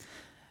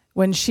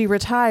 When she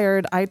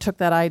retired, I took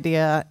that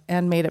idea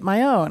and made it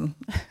my own.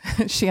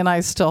 She and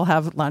I still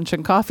have lunch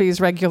and coffees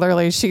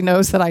regularly. She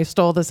knows that I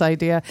stole this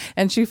idea,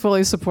 and she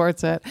fully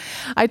supports it.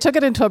 I took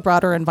it into a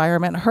broader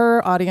environment.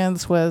 Her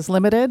audience was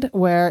limited,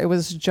 where it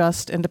was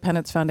just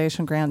Independence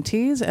Foundation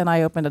grantees, and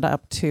I opened it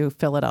up to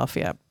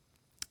Philadelphia.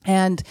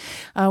 And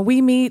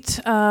we meet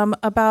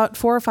about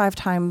 4 or 5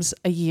 times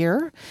a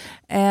year.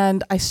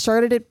 And I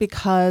started it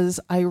because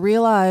I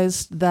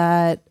realized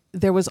that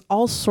there was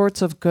all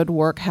sorts of good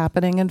work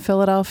happening in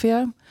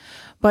Philadelphia,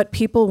 but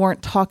people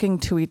weren't talking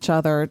to each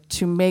other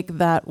to make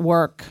that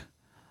work,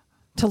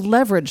 to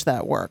leverage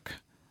that work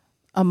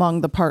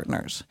among the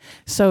partners,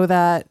 so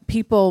that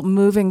people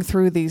moving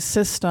through these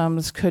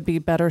systems could be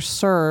better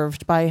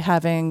served by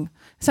having,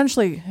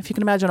 essentially, if you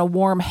can imagine, a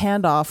warm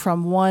handoff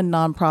from one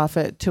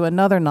nonprofit to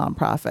another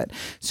nonprofit.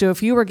 So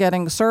if you were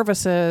getting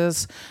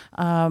services,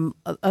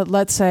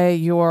 let's say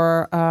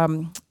you're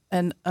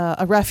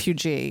a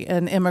refugee,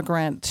 an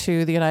immigrant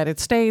to the United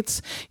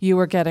States, you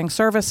were getting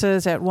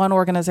services at one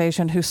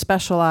organization who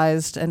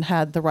specialized and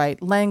had the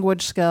right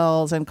language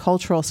skills and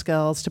cultural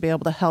skills to be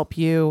able to help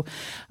you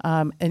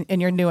in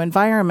your new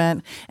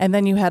environment, and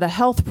then you had a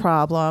health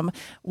problem.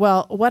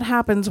 Well, what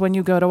happens when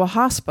you go to a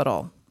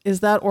hospital?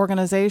 Is that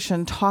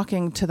organization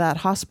talking to that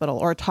hospital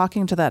or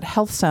talking to that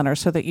health center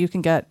so that you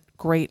can get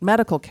great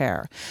medical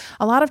care?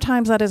 A lot of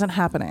times that isn't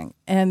happening.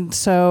 And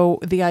so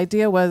the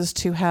idea was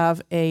to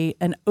have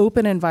an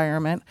open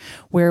environment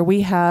where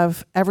we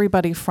have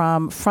everybody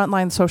from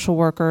frontline social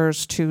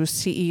workers to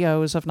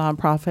CEOs of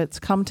nonprofits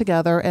come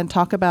together and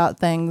talk about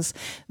things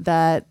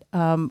that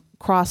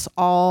cross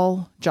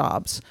all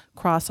jobs,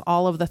 cross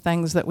all of the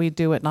things that we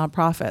do at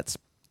nonprofits,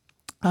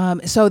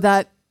 so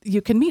that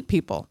you can meet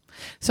people,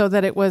 so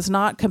that it was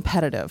not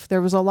competitive.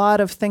 There was a lot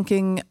of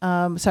thinking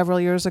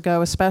several years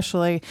ago,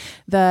 especially,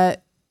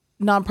 that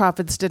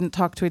nonprofits didn't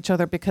talk to each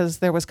other because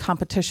there was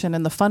competition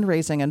in the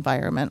fundraising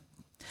environment.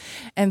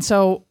 And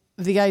so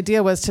the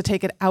idea was to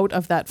take it out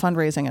of that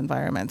fundraising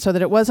environment so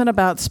that it wasn't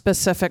about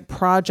specific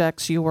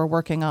projects you were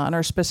working on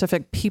or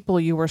specific people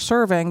you were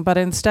serving, but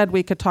instead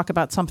we could talk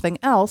about something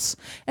else,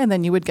 and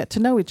then you would get to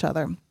know each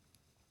other.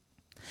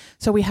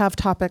 So we have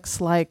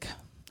topics like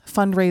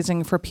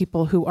fundraising for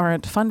people who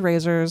aren't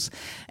fundraisers,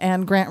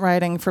 and grant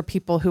writing for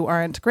people who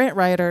aren't grant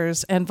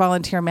writers, and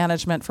volunteer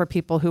management for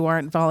people who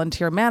aren't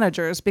volunteer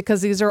managers,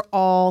 because these are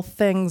all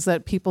things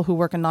that people who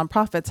work in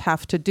nonprofits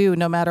have to do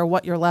no matter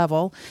what your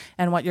level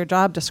and what your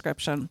job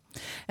description.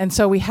 And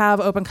so we have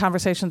open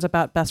conversations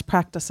about best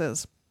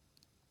practices.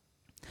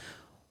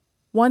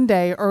 One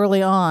day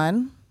early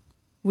on,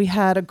 we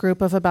had a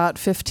group of about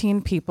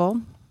 15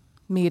 people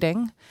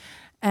meeting,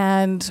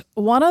 and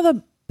one of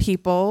the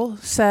people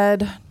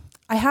said,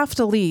 I have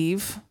to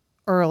leave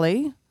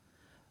early,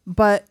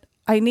 but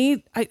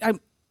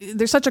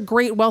there's such a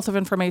great wealth of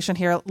information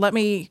here. Let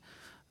me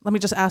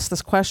just ask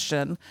this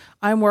question.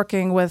 I'm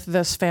working with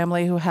this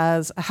family who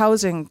has a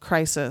housing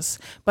crisis,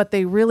 but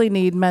they really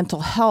need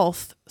mental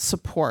health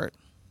support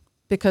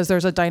because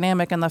there's a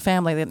dynamic in the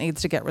family that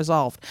needs to get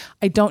resolved.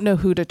 I don't know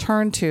who to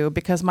turn to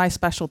because my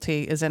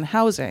specialty is in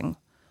housing.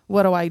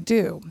 What do I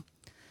do?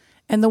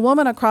 And the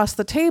woman across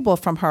the table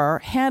from her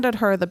handed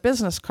her the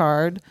business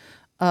card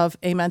of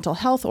a mental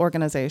health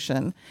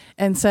organization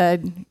and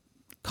said,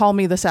 call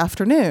me this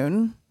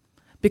afternoon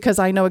because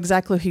I know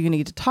exactly who you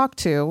need to talk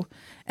to.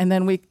 And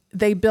then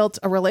they built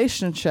a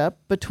relationship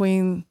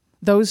between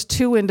those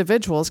two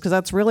individuals, because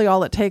that's really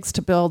all it takes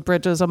to build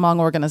bridges among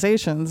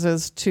organizations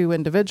is two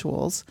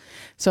individuals,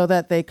 so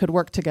that they could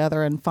work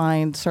together and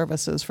find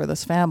services for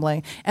this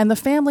family. And the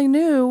family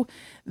knew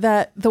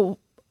that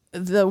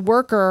the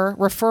worker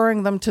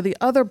referring them to the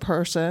other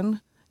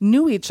person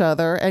knew each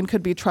other and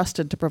could be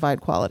trusted to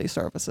provide quality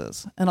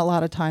services. And a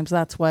lot of times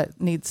that's what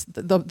needs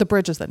the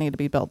bridges that need to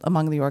be built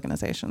among the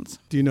organizations.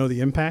 Do you know the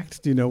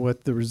impact? Do you know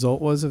what the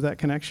result was of that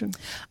connection?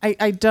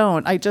 I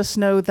don't. I just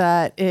know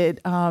that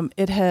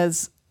it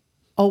has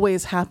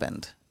always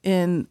happened.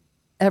 In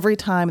every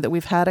time that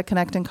we've had a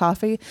Connecting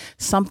Coffee,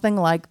 something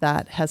like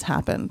that has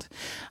happened.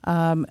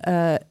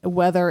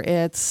 Whether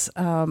it's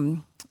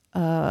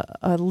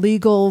a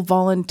legal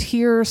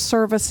volunteer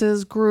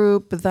services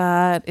group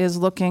that is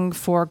looking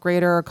for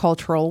greater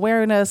cultural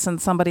awareness,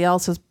 and somebody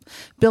else has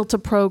built a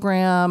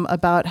program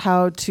about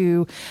how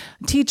to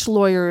teach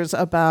lawyers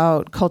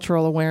about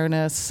cultural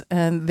awareness,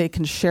 and they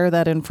can share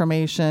that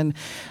information.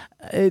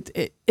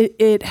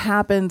 It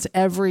happens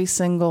every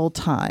single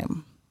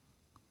time.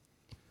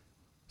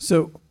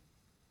 So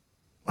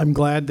I'm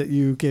glad that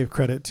you gave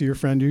credit to your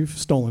friend you've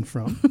stolen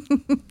from.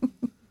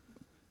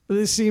 But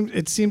it seems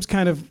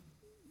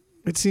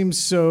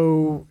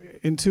so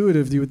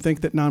intuitive. You would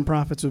think that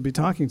nonprofits would be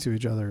talking to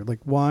each other. Like,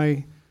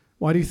 why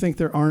do you think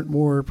there aren't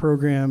more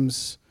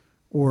programs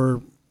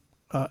or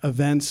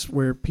events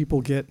where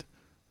people get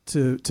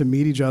to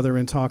meet each other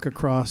and talk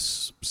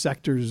across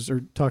sectors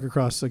or talk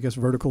across, I guess,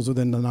 verticals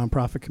within the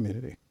nonprofit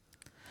community?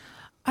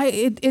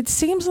 It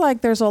seems like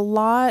there's a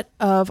lot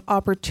of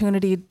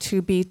opportunity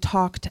to be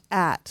talked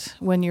at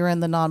when you're in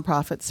the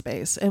nonprofit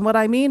space. And what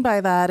I mean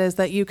by that is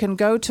that you can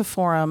go to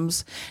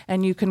forums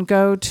and you can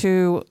go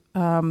to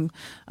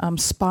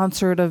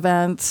sponsored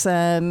events,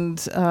 and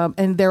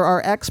there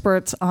are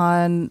experts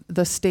on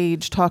the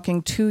stage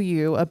talking to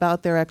you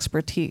about their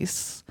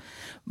expertise.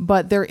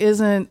 But there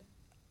isn't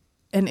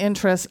an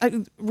interest.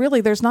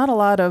 Really, there's not a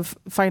lot of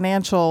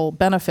financial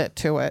benefit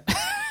to it.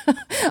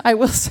 I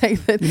will say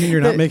that. You mean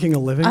you're not making a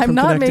living? I'm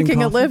not making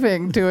coffee? a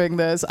living doing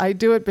this. I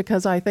do it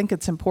because I think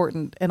it's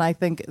important, and I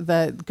think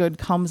that good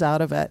comes out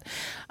of it,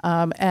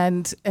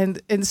 and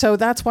so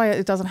that's why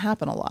it doesn't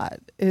happen a lot.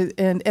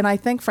 And I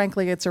think,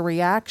 frankly, it's a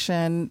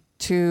reaction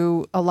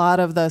to a lot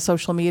of the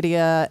social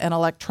media and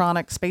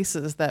electronic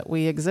spaces that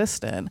we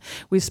exist in.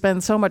 We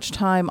spend so much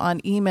time on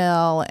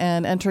email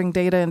and entering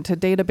data into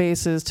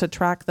databases to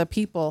track the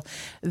people.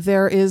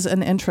 There is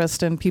an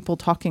interest in people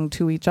talking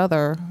to each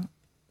other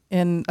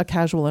in a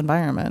casual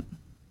environment.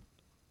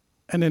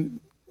 And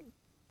then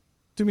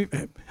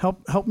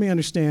help me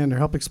understand or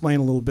help explain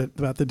a little bit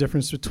about the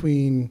difference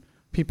between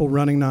people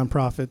running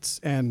nonprofits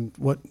and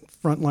what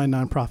frontline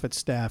nonprofit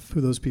staff,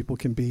 who those people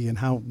can be and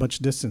how much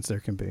distance there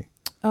can be.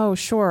 Oh,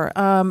 sure.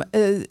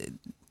 In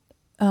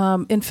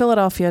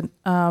Philadelphia,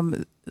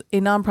 a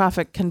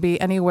nonprofit can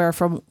be anywhere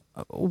from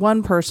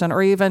one person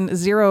or even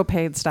zero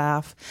paid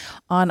staff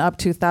on up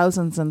to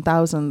thousands and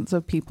thousands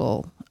of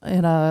people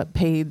in a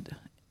paid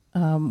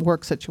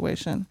work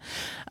situation.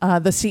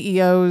 The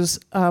CEOs,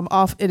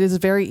 it is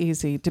very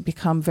easy to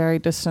become very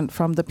distant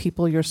from the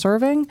people you're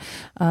serving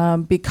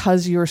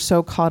because you're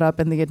so caught up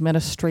in the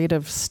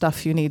administrative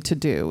stuff you need to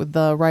do,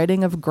 the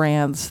writing of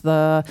grants,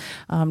 the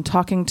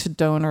talking to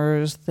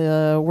donors,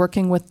 the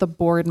working with the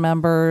board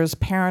members,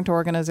 parent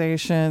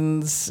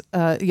organizations.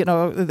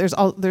 There's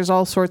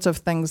all sorts of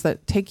things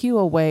that take you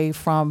away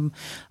from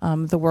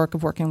the work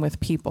of working with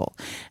people.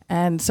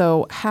 And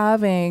so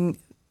having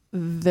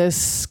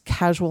this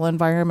casual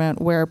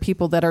environment where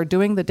people that are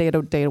doing the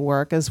day-to-day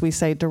work, as we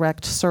say,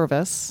 direct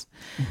service,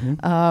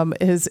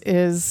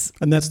 is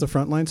and that's the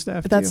frontline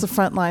staff. That's the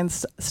frontline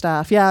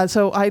staff. Yeah.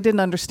 So I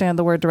didn't understand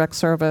the word direct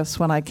service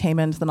when I came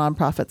into the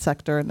nonprofit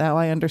sector, and now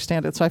I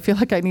understand it. So I feel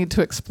like I need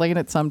to explain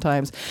it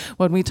sometimes.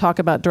 When we talk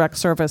about direct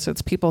service,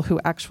 it's people who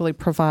actually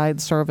provide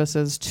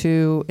services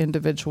to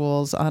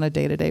individuals on a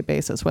day-to-day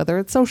basis, whether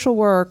it's social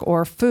work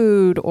or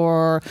food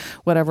or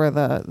whatever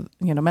the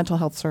mental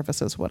health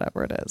services,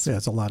 whatever it is. Yeah,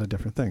 it's a lot of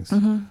different things.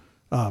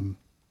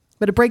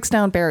 But it breaks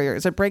down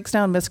barriers. It breaks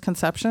down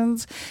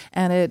misconceptions,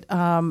 and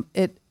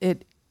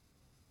it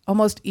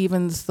almost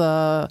evens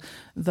the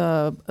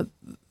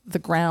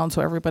ground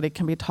so everybody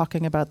can be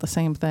talking about the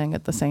same thing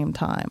at the same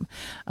time.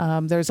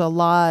 There's a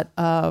lot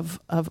of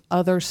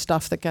other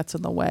stuff that gets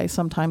in the way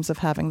sometimes of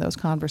having those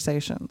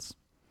conversations.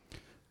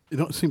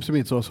 It seems to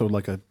me it's also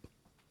like a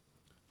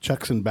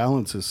checks and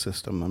balances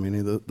system. I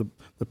mean,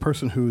 the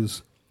person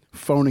who's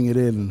phoning it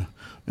in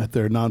at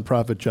their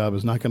nonprofit job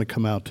is not going to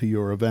come out to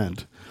your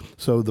event.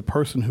 So the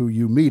person who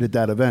you meet at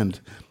that event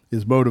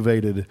is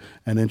motivated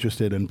and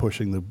interested in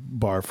pushing the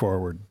bar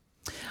forward.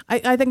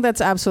 I think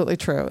that's absolutely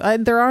true.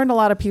 There aren't a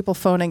lot of people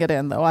phoning it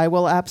in, though. I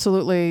will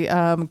absolutely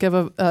give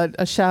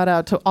a shout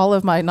out to all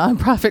of my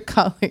nonprofit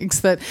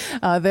colleagues that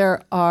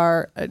there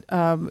are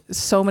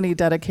so many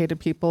dedicated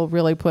people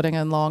really putting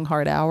in long,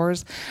 hard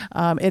hours.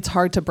 It's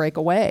hard to break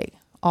away.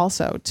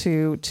 Also,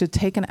 to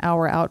take an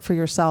hour out for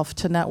yourself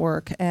to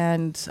network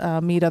and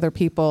meet other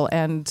people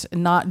and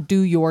not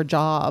do your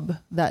job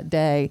that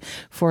day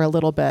for a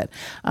little bit.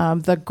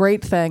 The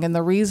great thing and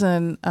the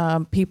reason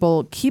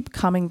people keep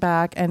coming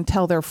back and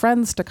tell their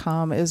friends to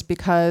come is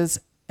because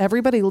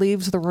everybody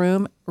leaves the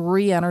room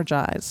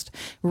re-energized,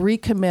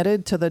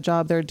 recommitted to the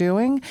job they're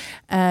doing,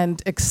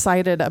 and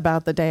excited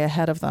about the day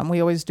ahead of them. We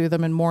always do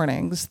them in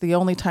mornings. The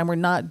only time we're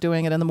not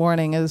doing it in the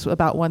morning is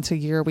about once a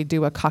year. We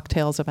do a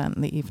cocktails event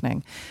in the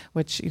evening,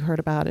 which you heard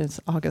about is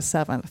August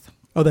 7th.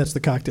 Oh, that's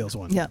the cocktails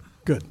one. Yeah.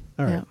 Good.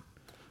 All right.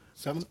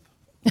 Yeah. 7th?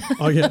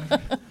 Oh, yeah.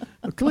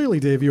 Well, clearly,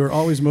 Dave, you are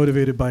always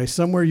motivated by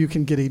somewhere you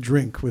can get a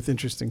drink with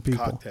interesting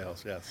people.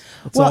 Cocktails, yes.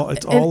 It's all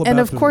about and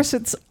of course,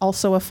 it's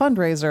also a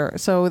fundraiser.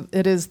 So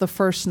it is the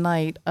first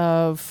night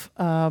of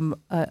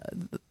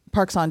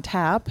Parks on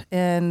Tap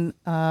in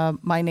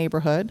my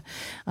neighborhood,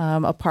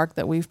 a park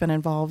that we've been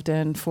involved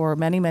in for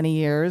many, many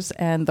years.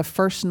 And the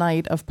first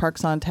night of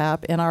Parks on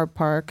Tap in our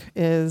park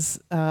is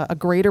a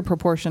greater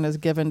proportion is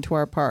given to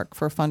our park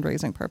for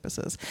fundraising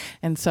purposes.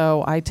 And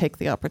so I take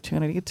the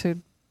opportunity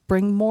to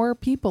bring more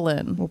people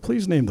in. Well,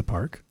 please name the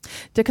park.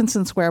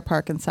 Dickinson Square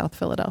Park in South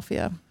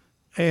Philadelphia.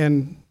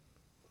 And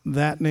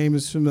that name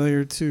is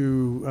familiar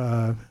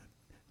to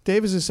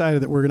Dave has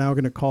decided that we're now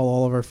going to call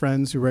all of our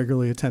friends who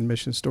regularly attend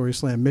Mission Story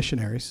Slam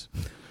missionaries.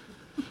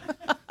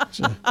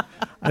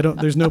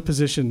 There's no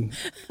position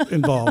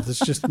involved. It's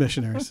just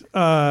missionaries.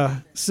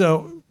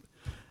 So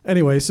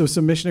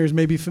some missionaries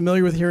may be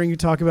familiar with hearing you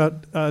talk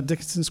about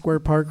Dickinson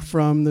Square Park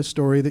from the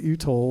story that you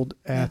told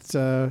at,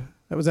 that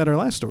was at our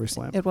last Story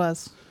Slam. It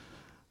was.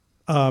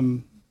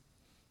 What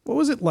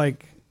was it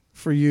like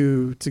for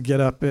you to get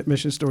up at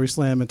Mission Story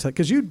Slam and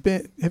because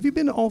have you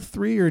been to all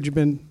three or had you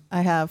been?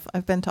 I have.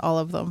 I've been to all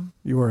of them.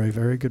 You are a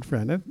very good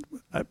friend.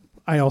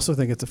 I also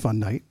think it's a fun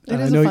night. It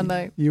is a fun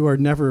night. You are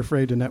never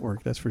afraid to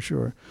network. That's for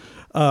sure.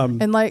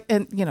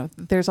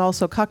 There's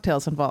also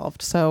cocktails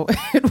involved, so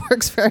it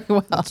works very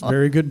well. It's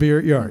very good beer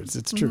at Yards.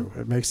 It's true.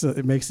 It makes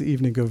the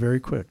evening go very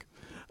quick.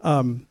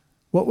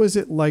 What was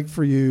it like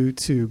for you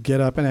to get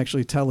up and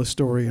actually tell a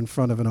story in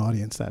front of an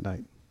audience that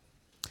night?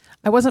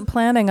 I wasn't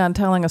planning on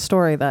telling a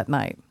story that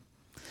night.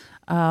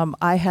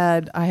 I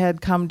had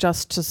come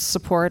just to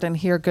support and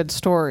hear good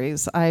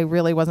stories. I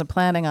really wasn't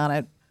planning on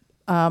it.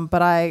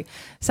 But I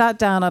sat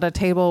down at a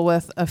table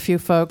with a few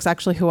folks,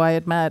 actually who I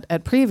had met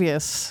at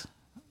previous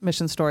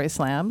Mission Story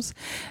Slams,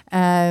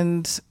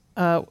 and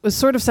was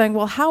sort of saying,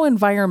 well, how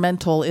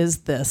environmental is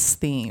this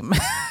theme?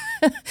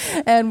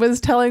 And was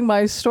telling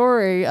my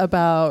story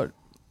about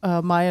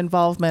my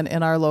involvement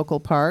in our local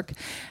park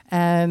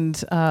and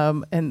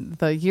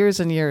the years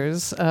and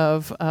years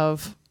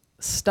of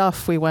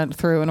stuff we went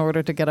through in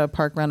order to get a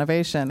park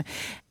renovation.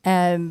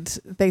 And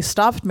they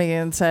stopped me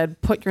and said,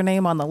 put your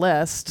name on the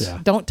list. Yeah.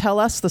 Don't tell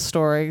us the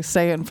story.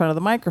 Say it in front of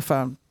the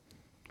microphone.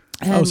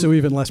 And so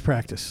even less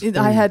practice.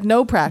 I had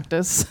no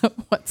practice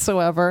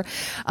whatsoever.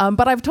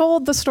 But I've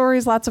told the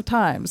stories lots of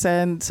times.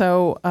 And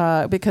so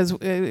because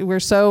we're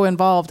so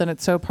involved and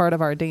it's so part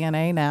of our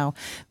DNA now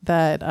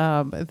that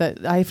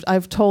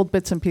I've told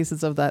bits and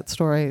pieces of that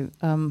story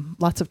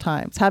lots of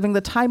times. Having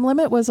the time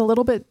limit was a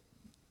little bit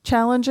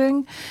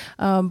challenging,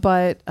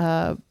 but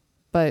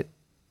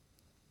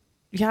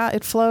yeah,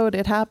 it flowed.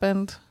 It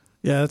happened.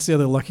 Yeah, that's the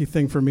other lucky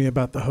thing for me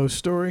about the host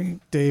story.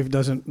 Dave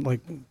doesn't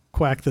like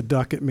quack the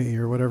duck at me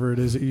or whatever it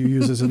is that you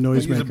use as a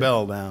noisemaker. Use a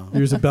bell now.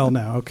 Use a bell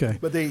now. Okay.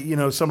 But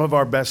some of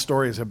our best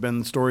stories have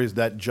been stories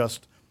that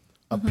just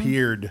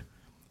appeared.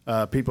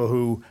 People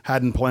who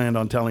hadn't planned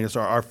on telling us.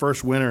 Our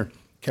first winner,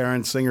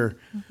 Karen Singer,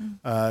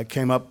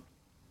 came up.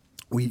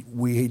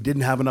 We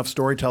didn't have enough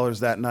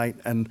storytellers that night,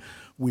 and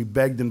we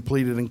begged and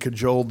pleaded and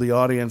cajoled the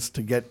audience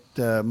to get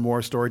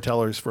more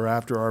storytellers for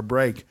after our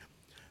break.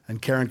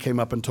 And Karen came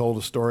up and told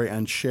a story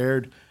and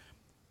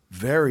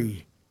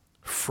very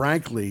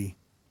frankly,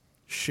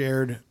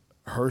 shared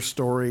her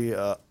story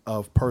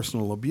of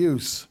personal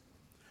abuse.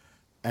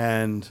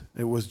 And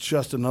it was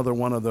just another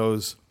one of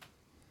those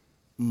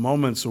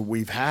moments that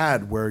we've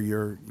had where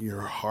your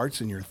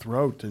heart's in your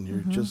throat and you're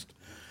just,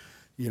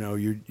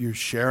 you're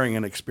sharing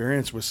an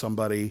experience with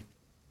somebody,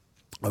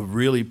 a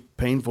really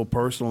painful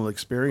personal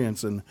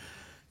experience, and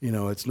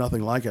it's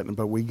nothing like it.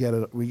 But we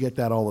get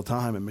that all the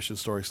time at Mission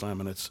Story Slam,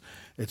 and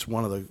it's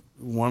one of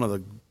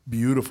the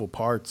beautiful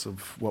parts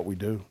of what we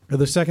do.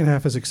 The second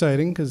half is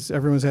exciting because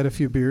everyone's had a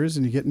few beers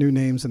and you get new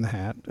names in the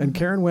hat. And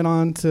Karen went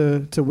on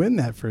to win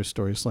that first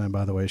Story Slam,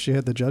 by the way. She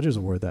had the Judges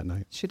Award that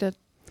night. She did.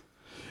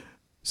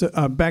 So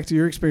back to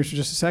your experience for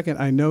just a second.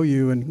 I know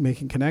you and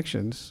making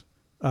connections.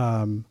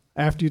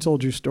 After you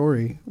told your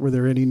story, were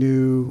there any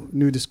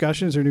new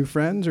discussions or new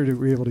friends, or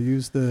were you able to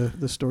use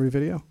the story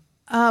video?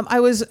 I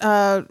was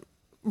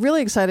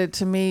really excited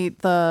to meet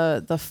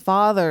the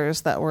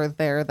fathers that were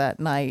there that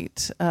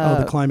night.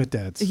 The climate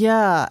dads.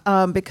 Yeah,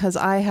 because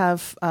I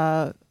have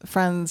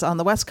friends on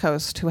the West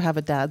Coast who have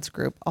a dads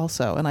group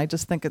also, and I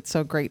just think it's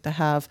so great to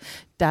have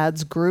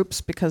dads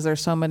groups because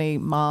there's so many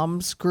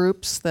moms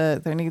groups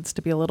that there needs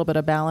to be a little bit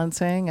of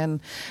balancing,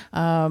 and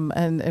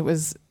it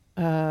was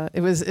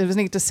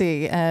neat to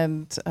see,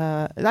 and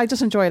I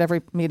just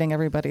enjoyed meeting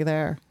everybody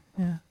there.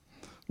 Yeah.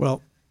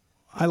 Well,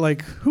 I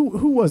like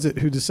who was it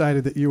who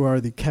decided that you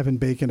are the Kevin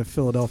Bacon of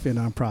Philadelphia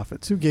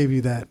nonprofits? Who gave you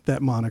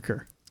that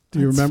moniker? Do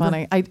you remember?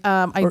 Funny.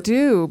 I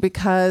do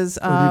because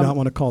or do you not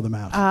want to call them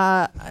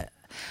out?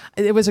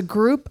 It was a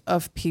group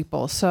of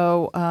people,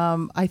 so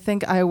I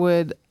think I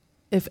would.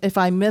 If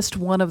I missed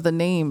one of the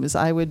names,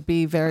 I would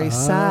be very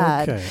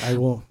sad. Okay, I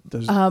will.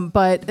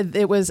 But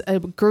it was a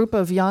group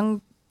of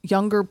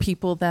younger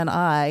people than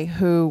I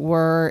who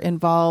were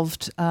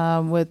involved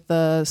with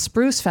the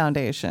Spruce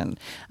Foundation,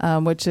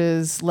 which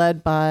is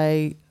led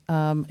by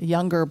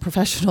younger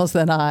professionals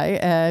than I,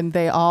 and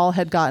they all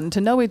had gotten to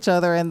know each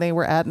other, and they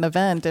were at an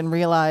event and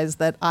realized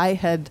that I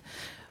had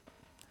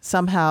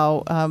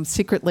somehow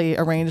secretly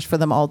arranged for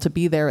them all to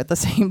be there at the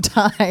same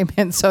time,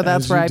 and so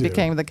that's where I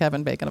became the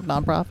Kevin Bacon of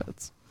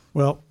nonprofits.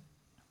 Well,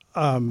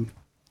 I'm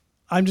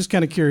just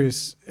kind of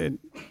curious,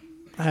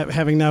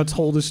 having now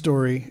told a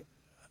story.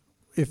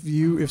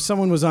 If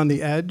someone was on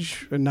the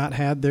edge and not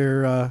had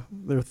their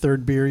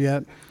third beer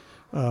yet,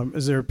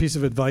 is there a piece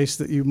of advice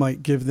that you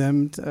might give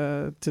them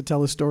to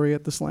tell a story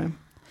at the Slam?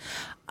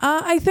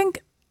 I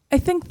think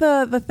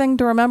the thing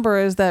to remember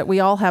is that we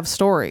all have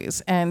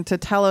stories, and to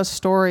tell a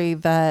story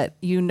that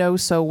you know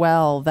so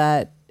well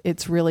that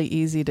it's really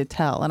easy to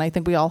tell. And I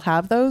think we all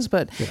have those,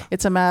 but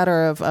it's a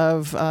matter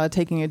of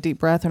taking a deep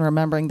breath and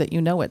remembering that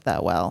you know it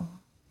that well.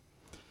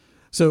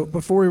 So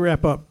before we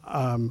wrap up,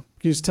 can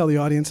you just tell the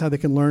audience how they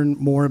can learn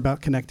more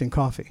about Connecting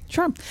Coffee?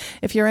 Sure.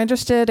 If you're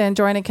interested in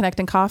joining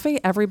Connecting Coffee,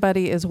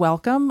 everybody is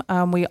welcome.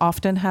 We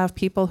often have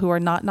people who are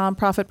not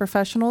nonprofit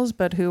professionals,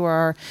 but who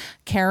are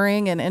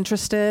caring and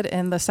interested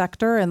in the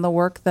sector and the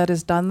work that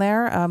is done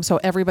there. So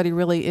everybody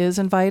really is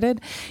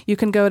invited. You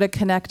can go to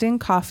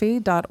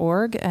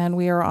connectingcoffee.org, and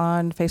we are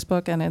on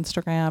Facebook and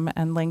Instagram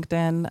and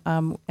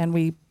LinkedIn, and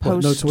we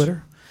post. No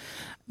Twitter?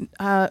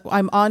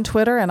 I'm on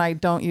Twitter, and I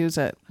don't use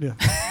it. Yeah.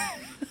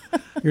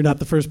 You're not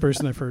the first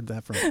person I've heard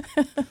that from.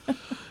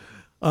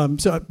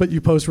 But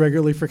you post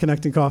regularly for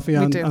Connecting Coffee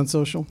on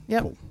social?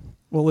 Yep. Cool.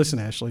 Well, listen,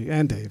 Ashley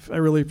and Dave, I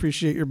really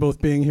appreciate your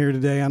both being here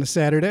today on a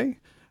Saturday.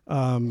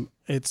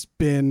 It's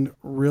been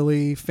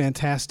really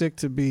fantastic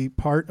to be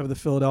part of the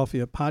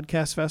Philadelphia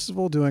Podcast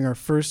Festival, doing our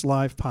first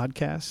live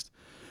podcast.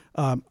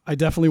 I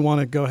definitely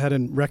want to go ahead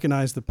and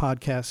recognize the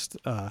podcast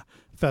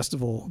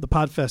festival, the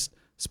PodFest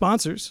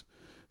sponsors.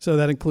 So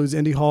that includes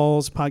Indy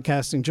Hall's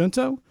Podcasting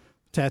Junto,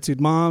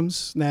 Tattooed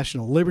Moms,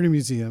 National Liberty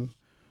Museum,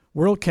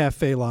 World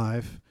Cafe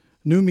Live,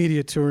 New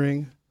Media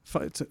Touring.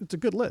 It's a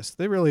good list.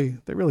 They really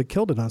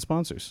killed it on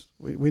sponsors.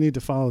 We need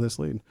to follow this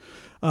lead.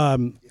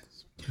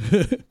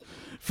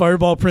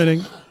 Fireball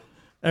Printing,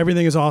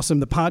 Everything is Awesome,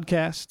 the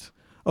podcast,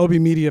 OB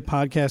Media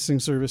Podcasting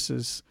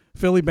Services,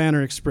 Philly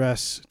Banner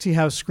Express, Tea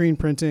House Screen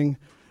Printing,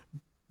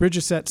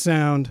 Bridgeset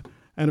Sound,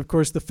 and of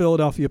course the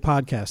Philadelphia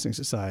Podcasting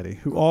Society,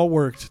 who all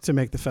worked to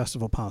make the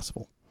festival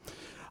possible.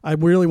 I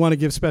really want to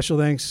give special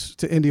thanks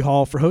to Indy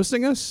Hall for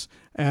hosting us,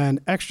 and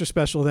extra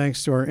special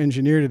thanks to our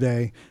engineer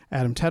today,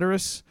 Adam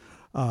Teteris.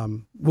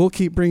 We'll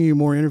keep bringing you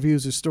more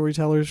interviews with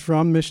storytellers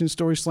from Mission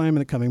Story Slam in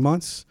the coming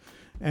months.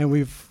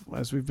 And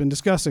as we've been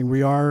discussing,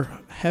 we are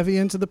heavy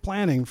into the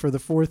planning for the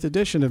 4th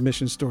edition of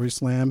Mission Story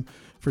Slam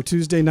for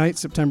Tuesday night,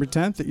 September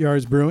 10th at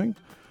Yards Brewing.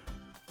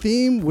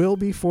 Theme will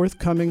be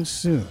forthcoming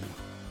soon.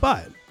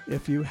 But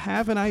if you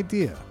have an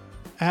idea,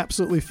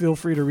 absolutely feel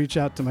free to reach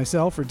out to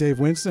myself or Dave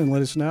Winston and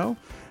let us know.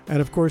 And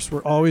of course,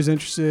 we're always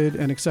interested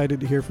and excited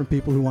to hear from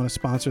people who want to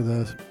sponsor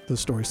the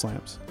Story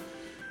Slams.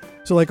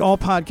 So like all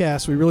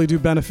podcasts, we really do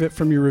benefit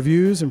from your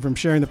reviews and from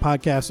sharing the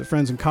podcast with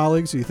friends and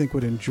colleagues who you think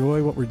would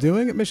enjoy what we're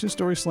doing at Mission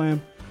Story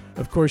Slam.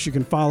 Of course, you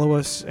can follow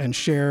us and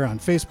share on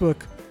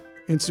Facebook,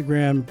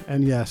 Instagram,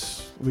 and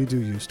yes, we do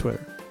use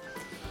Twitter.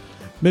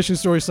 Mission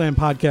Story Slam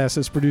podcast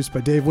is produced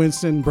by Dave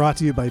Winston, brought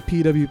to you by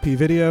PWP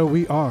Video.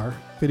 We are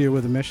Video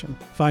with a Mission.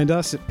 Find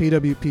us at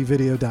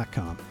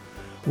pwpvideo.com.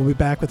 We'll be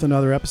back with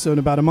another episode in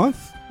about a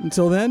month.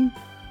 Until then,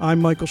 I'm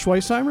Michael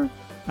Schweisheimer,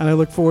 and I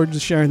look forward to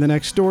sharing the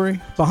next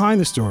story,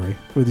 behind the story,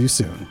 with you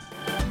soon.